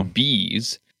learning in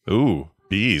bees. Ooh,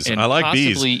 bees. And I like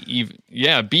bees.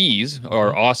 Bees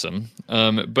are awesome.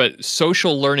 But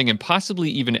social learning and possibly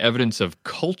even evidence of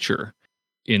culture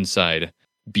inside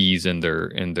bees in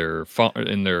their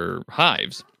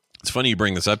hives. It's funny you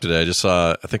bring this up today. I just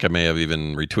saw, I think I may have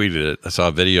even retweeted it. I saw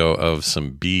a video of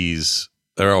some bees.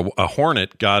 A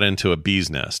hornet got into a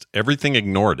bee's nest. Everything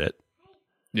ignored it.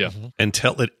 Yeah.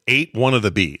 Until it ate one of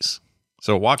the bees.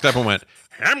 So it walked up and went,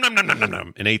 nom, nom, nom, nom, nom,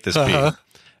 nom, and ate this bee.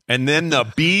 And then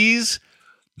the bees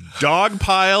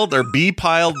dog-piled or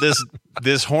bee-piled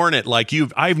this hornet like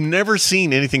I've never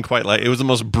seen anything quite like it. Was the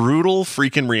most brutal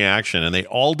freaking reaction, and they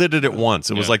all did it at once.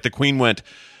 It was like the queen went,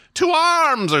 "To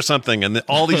arms," or something, and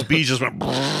all these bees just went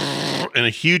in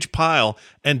a huge pile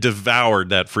and devoured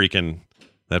that freaking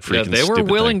they were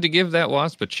willing thing. to give that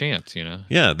wasp a chance,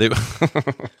 Yeah, they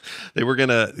were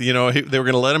gonna, they were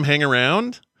gonna let him hang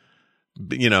around.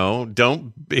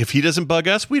 If he doesn't bug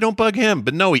us, we don't bug him.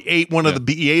 But no, he ate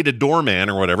he ate a doorman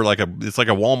or whatever. It's like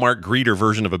a Walmart greeter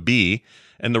version of a bee.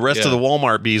 And the rest of the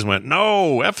Walmart bees went,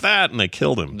 no, F that, and they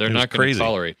killed him. They're not going to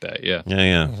tolerate that. Yeah.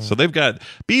 Yeah. Mm-hmm. So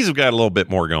bees have got a little bit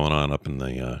more going on up in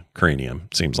the cranium.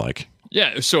 Seems like.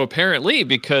 Yeah, so apparently,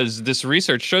 because this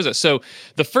research shows us. So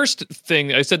the first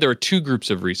thing, I said there were two groups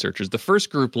of researchers. The first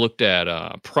group looked at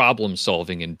problem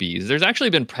solving in bees. There's actually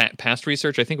been past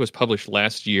research, I think it was published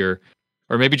last year,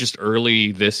 or maybe just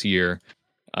early this year,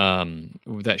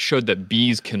 that showed that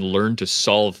bees can learn to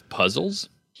solve puzzles,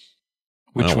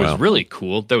 which was really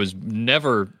cool.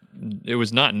 It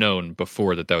was not known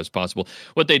before that was possible.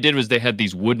 What they did was they had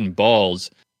these wooden balls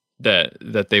that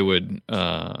they would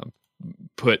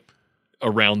put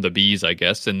around the bees, I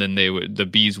guess, and then the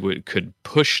bees could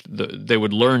they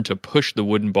would learn to push the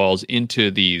wooden balls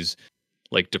into these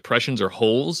like depressions or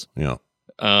holes,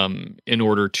 in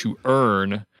order to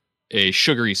earn a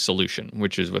sugary solution,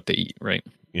 which is what they eat, right?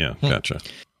 Yeah, gotcha.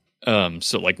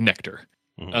 So like nectar.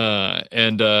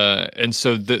 And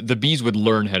so the bees would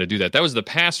learn how to do that. That was the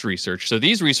past research. So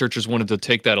these researchers wanted to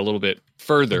take that a little bit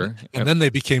further. And then they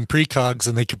became precogs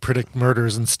and they could predict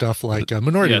murders and stuff like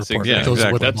Minority Report. Yeah,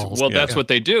 exactly. That's what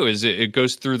they do is it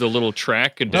goes through the little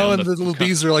track and down. And the little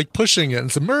bees are like pushing it and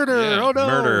it's a murder. Yeah. Oh no.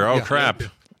 Murder. Oh crap.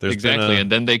 Exactly.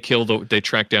 And then they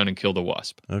track down and kill the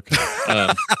wasp. Okay.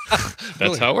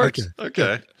 That's how it works.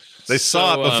 Okay. They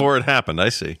saw it before it happened. I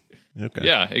see. Okay.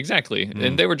 Yeah, exactly.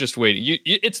 And they were just waiting.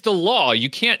 It's the law. You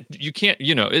can't.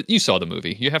 You saw the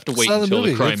movie. You have to wait until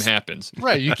the crime happens.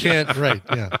 Right. You can't. Right.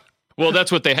 Yeah. Well,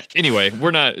 that's what they. Anyway,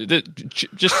 we're not.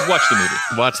 Just watch the movie.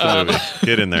 Watch the movie.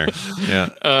 Get in there.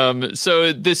 Yeah.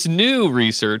 So this new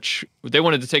research, they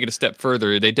wanted to take it a step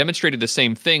further. They demonstrated the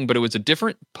same thing, but it was a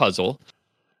different puzzle.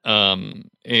 And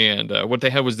what they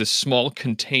had was this small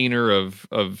container of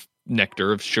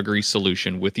nectar, of sugary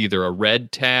solution, with either a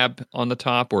red tab on the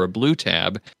top or a blue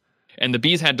tab. And the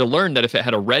bees had to learn that if it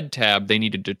had a red tab, they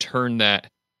needed to turn that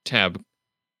tab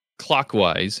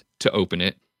clockwise to open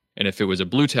it. And if it was a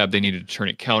blue tab, they needed to turn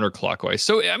it counterclockwise.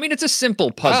 So, I mean, it's a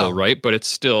simple puzzle, right? But it's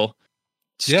still,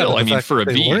 I mean, for a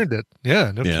bee. They learned it.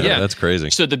 Yeah. That's crazy.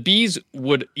 So the bees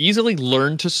would easily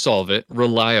learn to solve it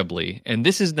reliably. And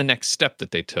this is the next step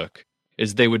that they took,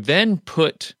 is they would then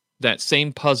put that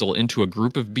same puzzle into a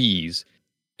group of bees.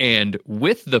 And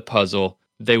with the puzzle,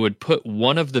 they would put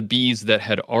one of the bees that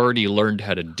had already learned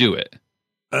how to do it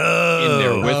in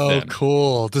there with them.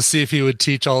 Cool. To see if he would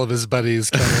teach all of his buddies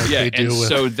kind of like they do with.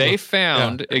 So they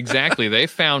found, they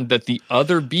found that the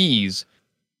other bees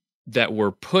that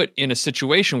were put in a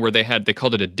situation where they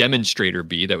called it a demonstrator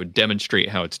bee that would demonstrate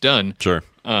how it's done. Sure.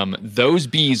 Those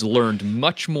bees learned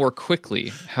much more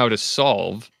quickly how to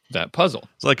solve that puzzle.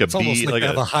 It's like a it's bee, almost like they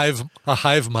have a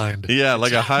hive mind. Yeah,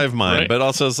 like a hive mind, Right. but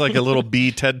also it's like a little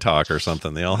bee TED talk or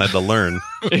something. They all had to learn.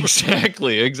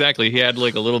 Exactly. He had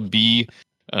like a little bee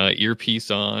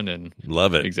earpiece on, and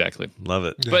love it. Exactly. Love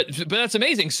it. But that's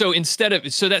amazing. So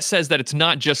that says that it's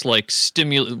not just like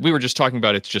stimulus. We were just talking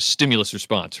about it's just stimulus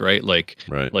response, right? Like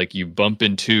you bump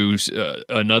into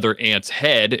another ant's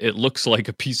head, it looks like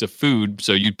a piece of food,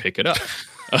 so you'd pick it up.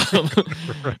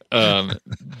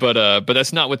 But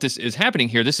that's not what this is happening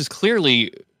here. This is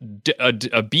clearly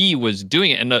a bee was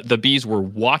doing it, and the bees were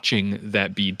watching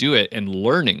that bee do it and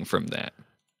learning from that.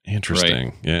 Interesting.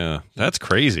 Right? Yeah, that's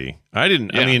crazy. I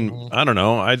mean, I don't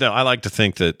know. I like to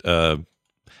think that.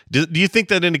 Do you think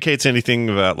that indicates anything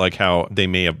about like how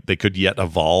they could yet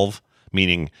evolve?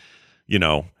 Meaning,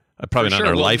 probably not in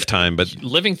our lifetime, but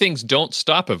living things don't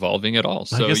stop evolving at all.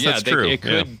 So I guess that's true.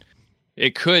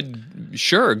 It could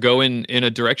sure go in a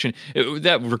direction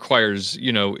that requires,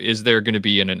 is there going to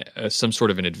be some sort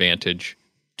of an advantage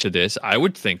to this? I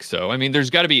would think so. I mean,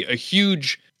 there's got to be a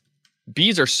huge.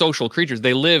 Bees are social creatures.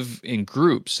 They live in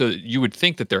groups, so you would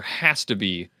think that there has to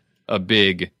be a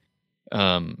big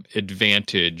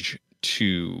advantage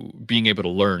to being able to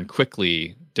learn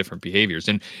quickly different behaviors,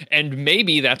 and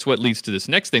maybe that's what leads to this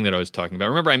next thing that I was talking about.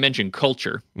 Remember, I mentioned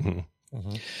culture. Mm-hmm.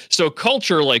 Mm-hmm. So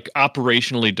culture, like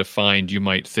operationally defined, you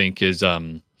might think is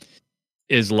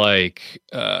like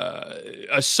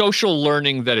a social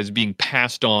learning that is being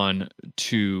passed on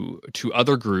to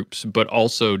other groups, but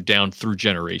also down through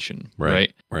generation.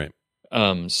 Right.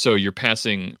 So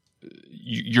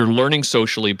you're learning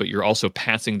socially, but you're also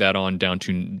passing that on down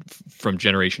from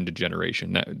generation to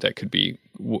generation. That could be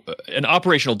an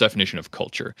operational definition of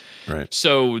culture. Right.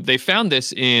 So they found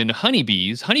this in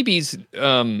honeybees. Honeybees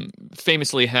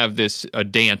famously have this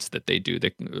dance that they do.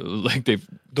 The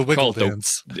wiggle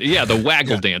dance. The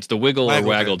waggle dance. The wiggle or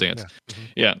waggle dance.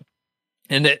 Yeah.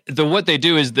 And what they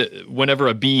do is that whenever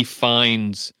a bee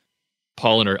finds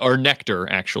pollen or nectar,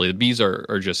 actually, the bees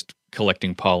are just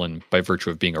collecting pollen by virtue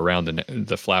of being around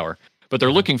the flower, but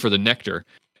they're looking for the nectar.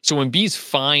 So when bees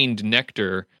find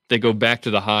nectar, they go back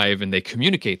to the hive and they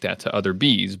communicate that to other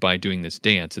bees by doing this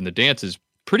dance. And the dance is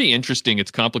pretty interesting.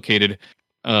 It's complicated.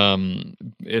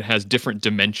 It has different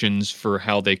dimensions for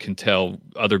how they can tell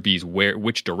other bees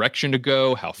which direction to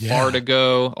go, how far to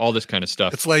go, all this kind of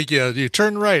stuff. It's like, you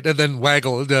turn right and then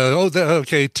waggle.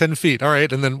 Okay, 10 feet. All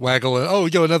right. And then waggle. Oh,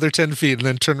 you go another 10 feet and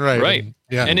then turn right. Right.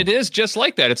 And it is just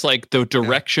like that. It's like the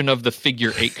direction of the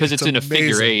figure eight, because it's in a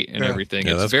figure eight and everything.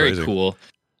 Yeah, it's very crazy. cool.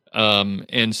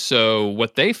 And so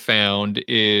what they found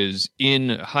is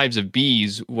in hives of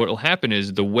bees, what will happen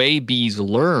is the way bees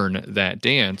learn that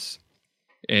dance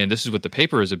and this is what the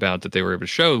paper is about that they were able to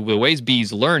show. The ways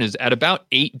bees learn is at about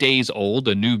 8 days old,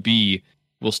 a new bee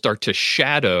will start to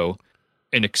shadow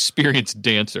an experienced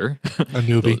dancer. A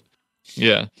newbie.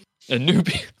 Yeah, a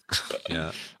newbie.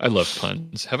 Yeah, I love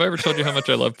puns. Have I ever told you how much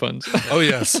I love puns? Oh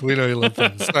yes, we know you love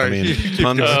puns. Sorry. I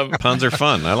mean, puns are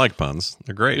fun. I like puns.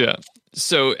 They're great. Yeah.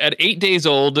 So at 8 days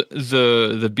old,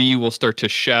 the bee will start to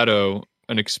shadow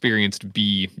an experienced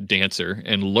bee dancer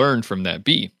and learn from that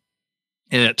bee.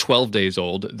 And at 12 days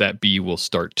old, that bee will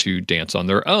start to dance on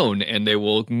their own, and they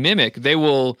will mimic.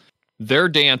 Their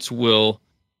dance will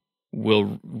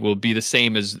be the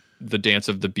same as the dance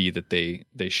of the bee that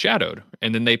they shadowed,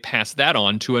 and then they pass that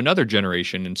on to another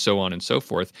generation, and so on and so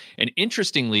forth. And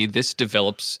interestingly, this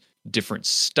develops different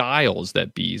styles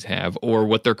that bees have, or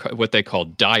what they call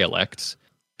dialects,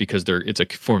 because it's a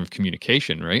form of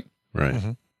communication, right? Right.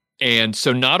 Mm-hmm. And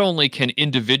so not only can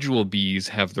individual bees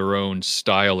have their own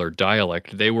style or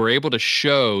dialect, they were able to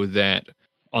show that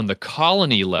on the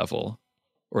colony level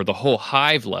or the whole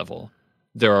hive level,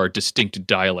 there are distinct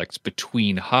dialects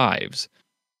between hives,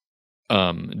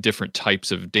 different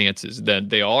types of dances, that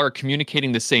they all are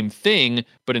communicating the same thing,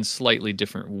 but in slightly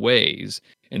different ways.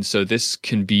 And so this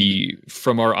can be,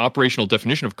 from our operational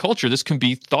definition of culture, this can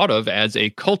be thought of as a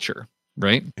culture,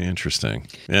 right? Interesting.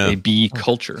 Yeah. A bee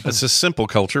culture. It's a simple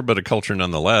culture, but a culture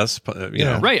nonetheless. You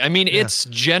know. Right. I mean, it's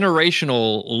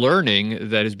generational learning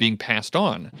that is being passed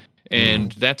on.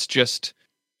 And that's just,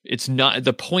 it's not,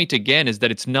 the point again is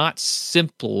that it's not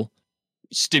simple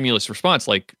stimulus response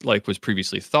like was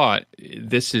previously thought.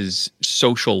 This is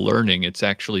social learning. It's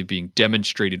actually being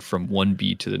demonstrated from one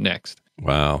bee to the next.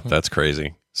 Wow, that's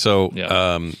crazy. So,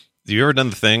 have you ever done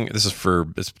the thing?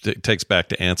 It takes back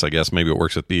to ants, I guess. Maybe it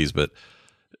works with bees, but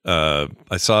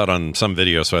I saw it on some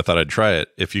video, so I thought I'd try it.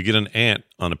 If you get an ant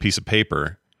on a piece of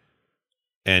paper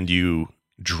and you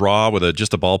draw with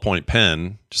just a ballpoint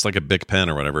pen, just like a Bic pen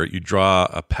or whatever, you draw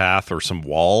a path or some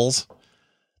walls,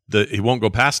 it won't go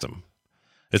past them.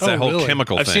 It's that whole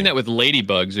chemical thing. I've seen that with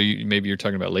ladybugs, or maybe you're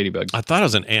talking about ladybugs. I thought it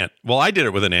was an ant. Well, I did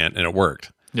it with an ant, and it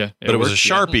worked. Yeah, but it was a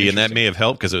Sharpie, and that may have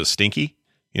helped because it was stinky,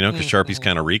 because Sharpies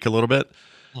kind of reek a little bit.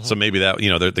 So maybe that,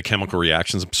 the chemical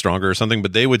reaction's stronger or something.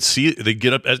 But they'd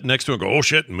get up next to it and go, oh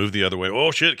shit, and move the other way.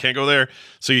 Oh shit, can't go there.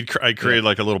 So I created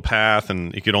like a little path,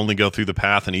 and you could only go through the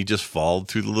path, and he just followed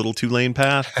through the little 2-lane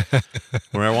path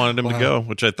where I wanted him to go,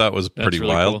 which I thought was pretty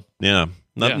really wild. Cool. Yeah.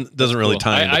 Doesn't really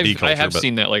tie into bee culture. I have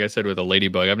seen that, like I said, with a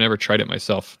ladybug. I've never tried it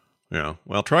myself. Yeah.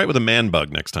 Well, try it with a man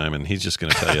bug next time, and he's just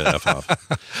going to tell you F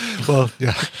off. Well,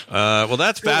 yeah. Well,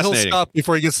 that's fascinating. He'll stop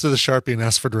before he gets to the Sharpie and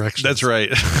ask for directions. That's right.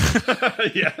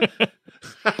 Yeah.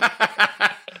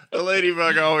 The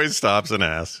ladybug always stops and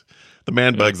asks. The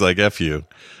man bug's like, F you.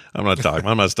 I'm not talking.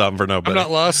 I'm not stopping for nobody. I'm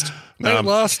not lost. No, I'm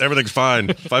lost. Everything's fine.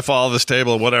 If I follow this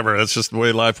table, whatever. That's just the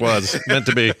way life was meant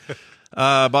to be.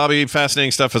 Bobby,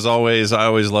 fascinating stuff as always. I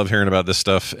always love hearing about this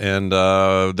stuff, and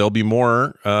there'll be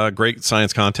more great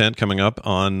science content coming up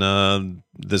on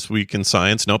This Week in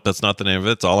Science. Nope, that's not the name of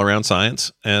it. It's All Around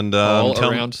Science. And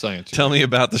Science. Tell me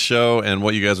about the show and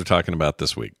what you guys are talking about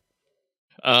this week.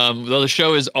 Well, the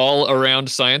show is All Around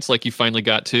Science, like you finally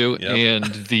got to, and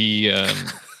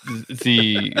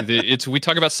we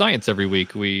talk about science every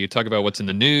week. We talk about what's in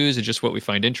the news and just what we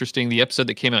find interesting. The episode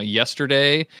that came out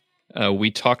yesterday, we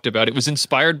talked about, it was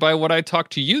inspired by what I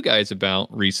talked to you guys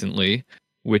about recently,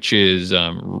 which is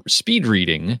speed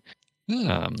reading.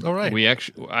 All right. We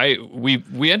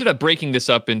ended up breaking this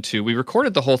up into, we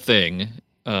recorded the whole thing,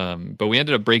 but we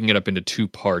ended up breaking it up into 2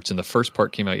 parts. And the first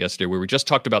part came out yesterday, where we just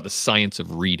talked about the science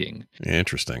of reading.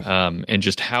 Interesting. And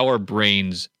just how our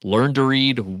brains learn to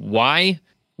read, why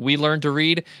we learn to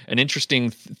read. An interesting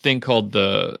thing called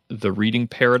the reading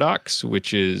paradox,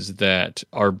 which is that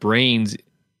our brains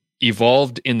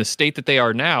evolved in the state that they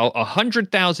are now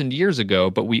 100,000 years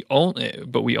ago, but we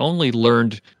only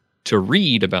learned to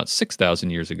read about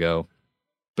 6,000 years ago.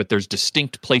 But there's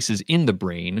distinct places in the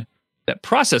brain that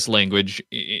process language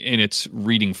in its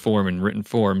reading form and written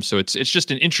form. So it's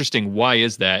just an interesting, why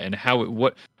is that, and how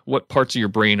what parts of your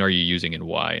brain are you using and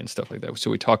why, and stuff like that. So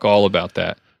we talk all about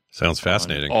that. Sounds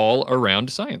fascinating. All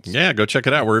Around Science. Yeah, go check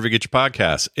it out wherever you get your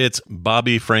podcasts. It's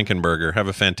Bobby Frankenberger. Have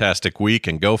a fantastic week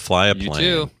and go fly a plane.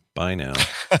 You too. Bye now.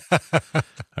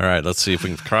 All right, let's see if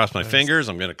we can cross my fingers.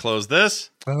 I'm going to close this.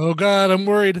 Oh, God, I'm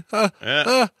worried.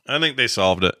 I think they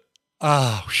solved it.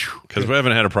 Oh, because we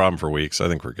haven't had a problem for weeks. I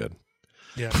think we're good.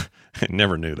 Yeah.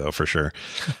 Never knew, though, for sure.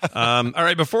 All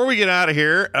right, before we get out of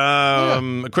here,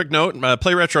 a quick note.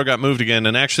 Play Retro got moved again,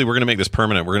 and actually we're going to make this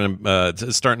permanent. We're going to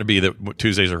it's starting to be that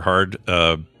Tuesdays are hard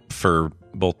for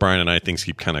both Brian and I, things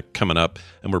keep kind of coming up,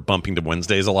 and we're bumping to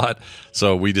Wednesdays a lot.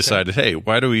 So we decided, hey,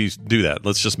 why do we do that?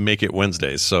 Let's just make it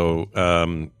Wednesdays. So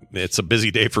it's a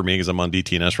busy day for me because I'm on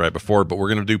DTNS right before, but we're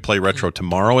going to do Play Retro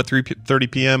tomorrow at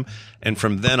 3:30 p.m. And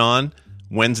from then on,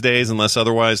 Wednesdays, unless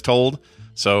otherwise told.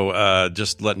 So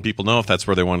just letting people know if that's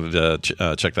where they wanted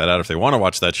to check that out. If they want to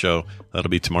watch that show, that'll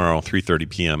be tomorrow, 3:30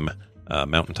 p.m.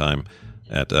 Mountain Time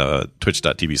at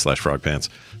twitch.tv/frogpants.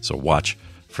 So watch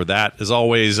for that. As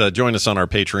always, join us on our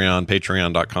Patreon,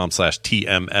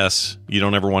 patreon.com/TMS. You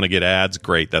don't ever want to get ads?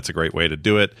 Great. That's a great way to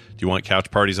do it. Do you want couch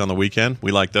parties on the weekend?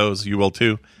 We like those. You will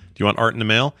too. Do you want art in the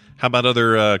mail? How about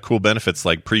other cool benefits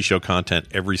like pre-show content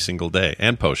every single day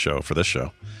and post-show for this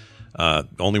show? The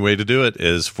only way to do it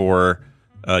is for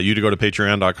you to go to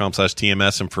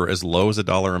patreon.com/TMS, and for as low as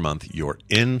 $1 a month, you're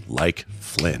in like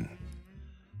Flynn.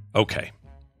 Okay.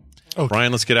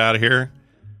 Brian, let's get out of here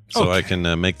so I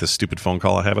can make the stupid phone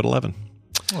call I have at 11.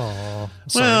 Oh,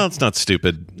 well, it's not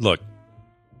stupid. Look,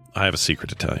 I have a secret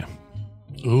to tell you.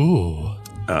 Ooh.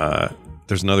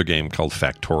 There's another game called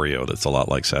Factorio that's a lot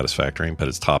like Satisfactory, but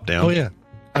it's top down. Oh, yeah.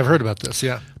 I've heard about this,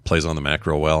 yeah. Plays on the Mac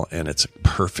real well, and it's a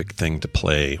perfect thing to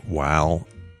play while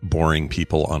boring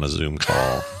people on a Zoom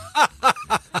call.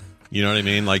 You know what I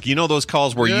mean? Like, you know those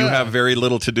calls where you have very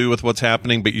little to do with what's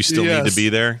happening, but you still need to be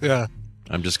there? Yeah.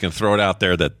 I'm just going to throw it out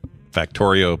there that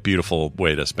Factorio, beautiful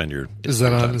way to spend your Is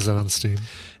that on Steam?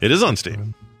 It is on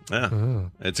Steam. Yeah.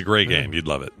 It's a great game. You'd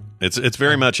love it. It's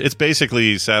very much, it's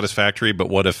basically Satisfactory, but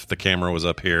what if the camera was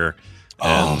up here?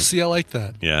 See, I like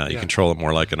that. Yeah, you control it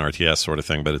more like an RTS sort of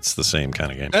thing, but it's the same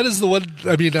kind of game. That is the one.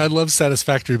 I mean, I love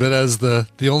Satisfactory, but as the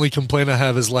only complaint I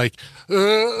have is like,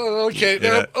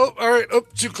 okay, all right,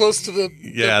 too close to the.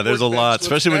 Yeah, there's a lot,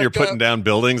 especially when you're putting down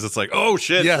buildings. It's like, oh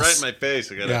shit, right in my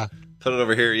face. I gotta put it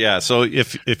over here. Yeah, so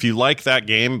if you like that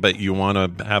game, but you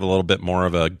want to have a little bit more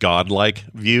of a godlike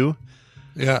view,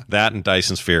 that and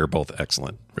Dyson Sphere are both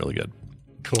excellent, really good.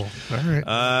 Cool. All right.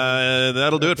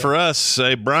 That'll do it for us.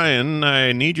 Hey, Brian,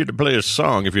 I need you to play a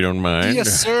song if you don't mind.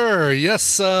 Yes, sir.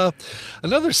 Yes.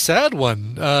 Another sad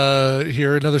one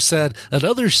here. Another sad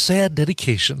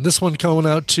dedication. This one going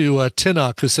out to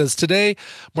Tinnock, who says, today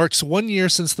marks 1 year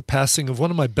since the passing of one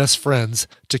of my best friends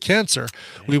to cancer.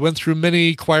 We went through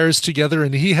many choirs together,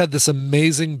 and he had this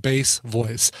amazing bass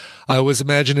voice. I always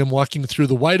imagine him walking through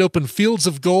the wide open fields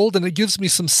of gold, and it gives me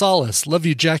some solace. Love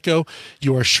you, Jacko.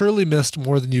 You are surely missed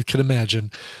more than you can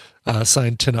imagine.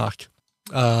 Signed, Tinnock.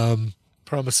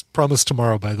 Promise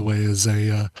tomorrow, by the way, is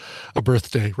a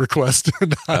birthday request.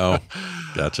 Oh,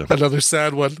 gotcha. Another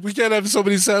sad one. We can't have so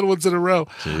many sad ones in a row.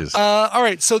 Jeez. All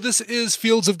right, so this is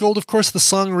Fields of Gold. Of course, the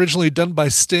song originally done by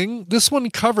Sting. This one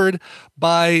covered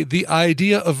by The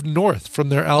Idea of North from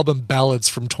their album Ballads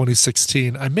from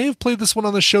 2016. I may have played this one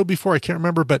on the show before. I can't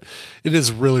remember, but it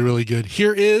is really, really good.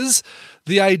 Here is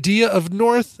The Idea of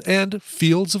North and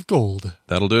Fields of Gold.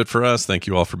 That'll do it for us. Thank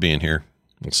you all for being here.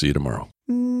 We'll see you tomorrow.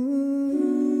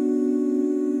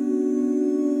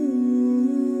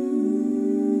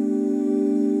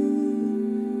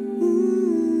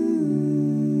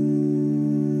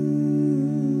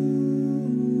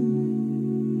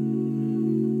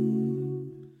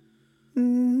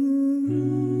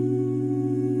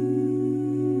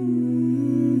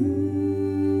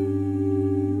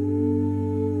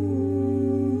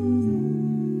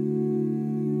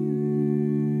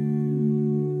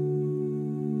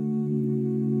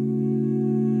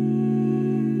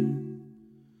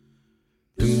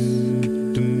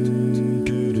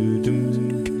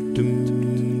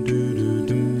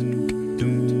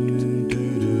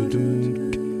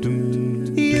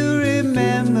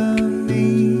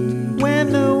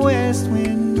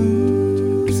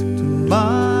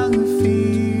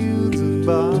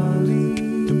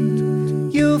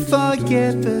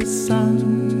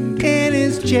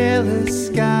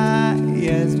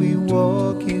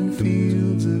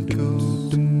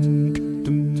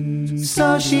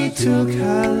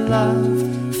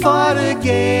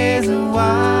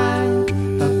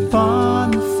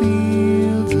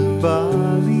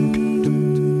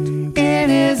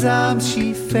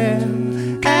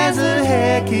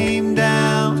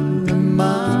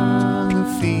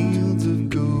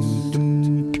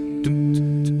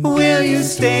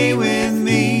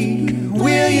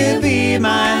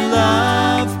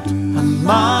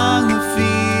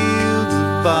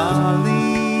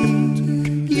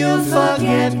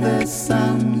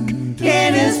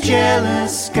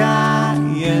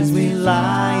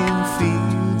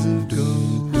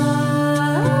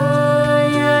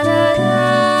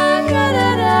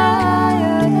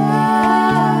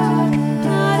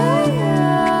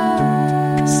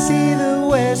 See the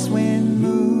west wind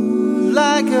move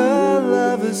like a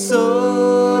lover's soul.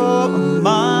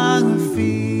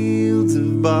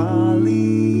 of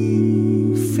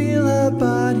barley. Feel her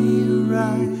body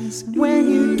rise when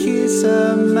you kiss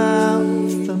her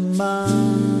mouth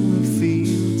among the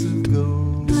fields of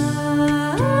gold.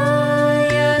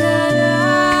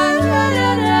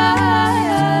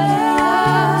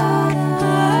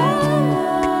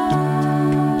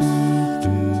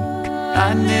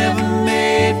 I never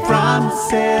made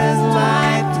promises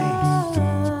lightly,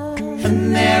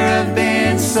 and there have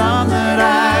been some that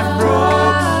I've broken.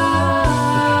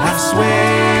 I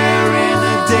swear in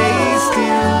the days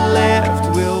still left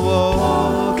we'll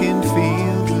walk in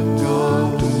fields of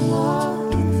gold.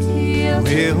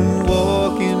 We'll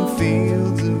walk in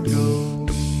fields of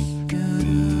gold.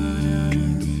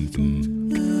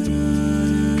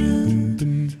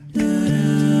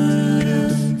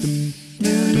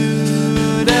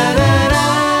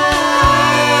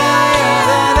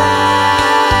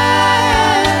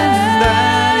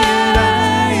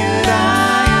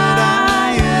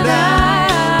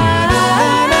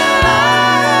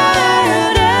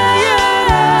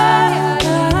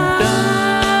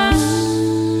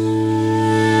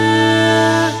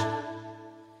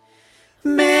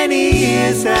 Many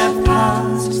years have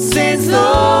passed since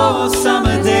those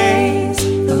summer days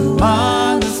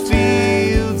among the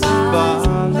fields of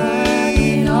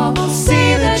barley.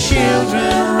 See the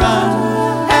children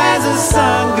run as the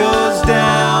sun goes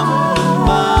down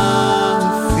among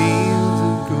the fields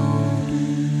of gold.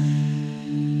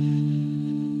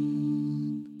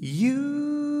 You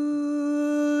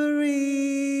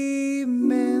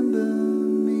remember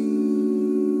me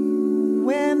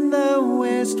when the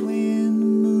west wind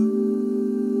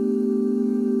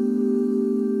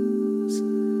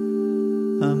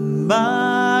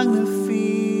among the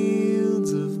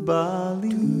fields of barley.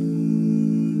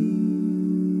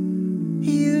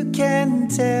 You can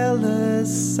tell the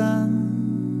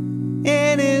sun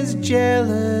in his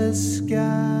jealous sky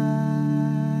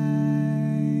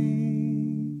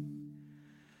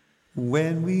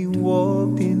when we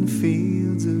walked in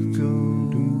fields of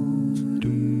gold.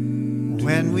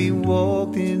 When we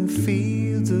walked in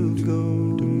fields of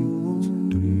gold.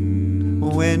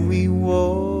 When we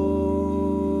walked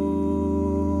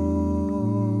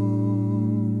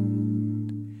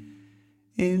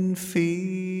in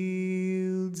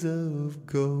fields of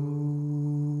gold.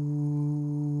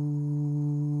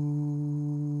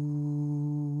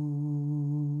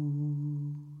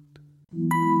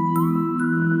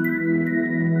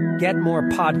 Get more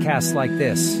podcasts like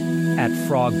this at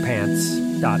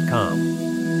frogpants.com.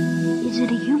 Is it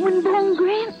a human bone,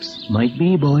 Gramps? Might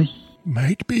be, boy.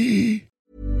 Might be.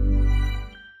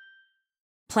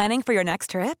 Planning for your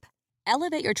next trip?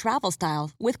 Elevate your travel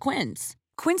style with Quince.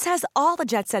 Quince has all the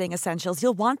jet-setting essentials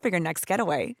you'll want for your next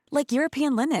getaway, like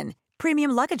European linen, premium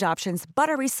luggage options,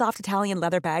 buttery soft Italian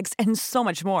leather bags, and so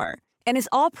much more. And is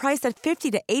all priced at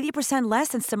 50 to 80% less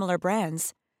than similar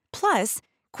brands. Plus,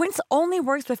 Quince only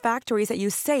works with factories that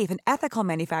use safe and ethical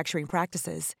manufacturing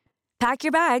practices. Pack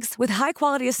your bags with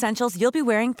high-quality essentials you'll be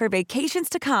wearing for vacations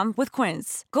to come with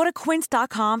Quince. Go to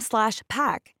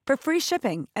quince.com/pack for free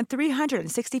shipping and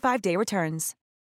 365-day returns.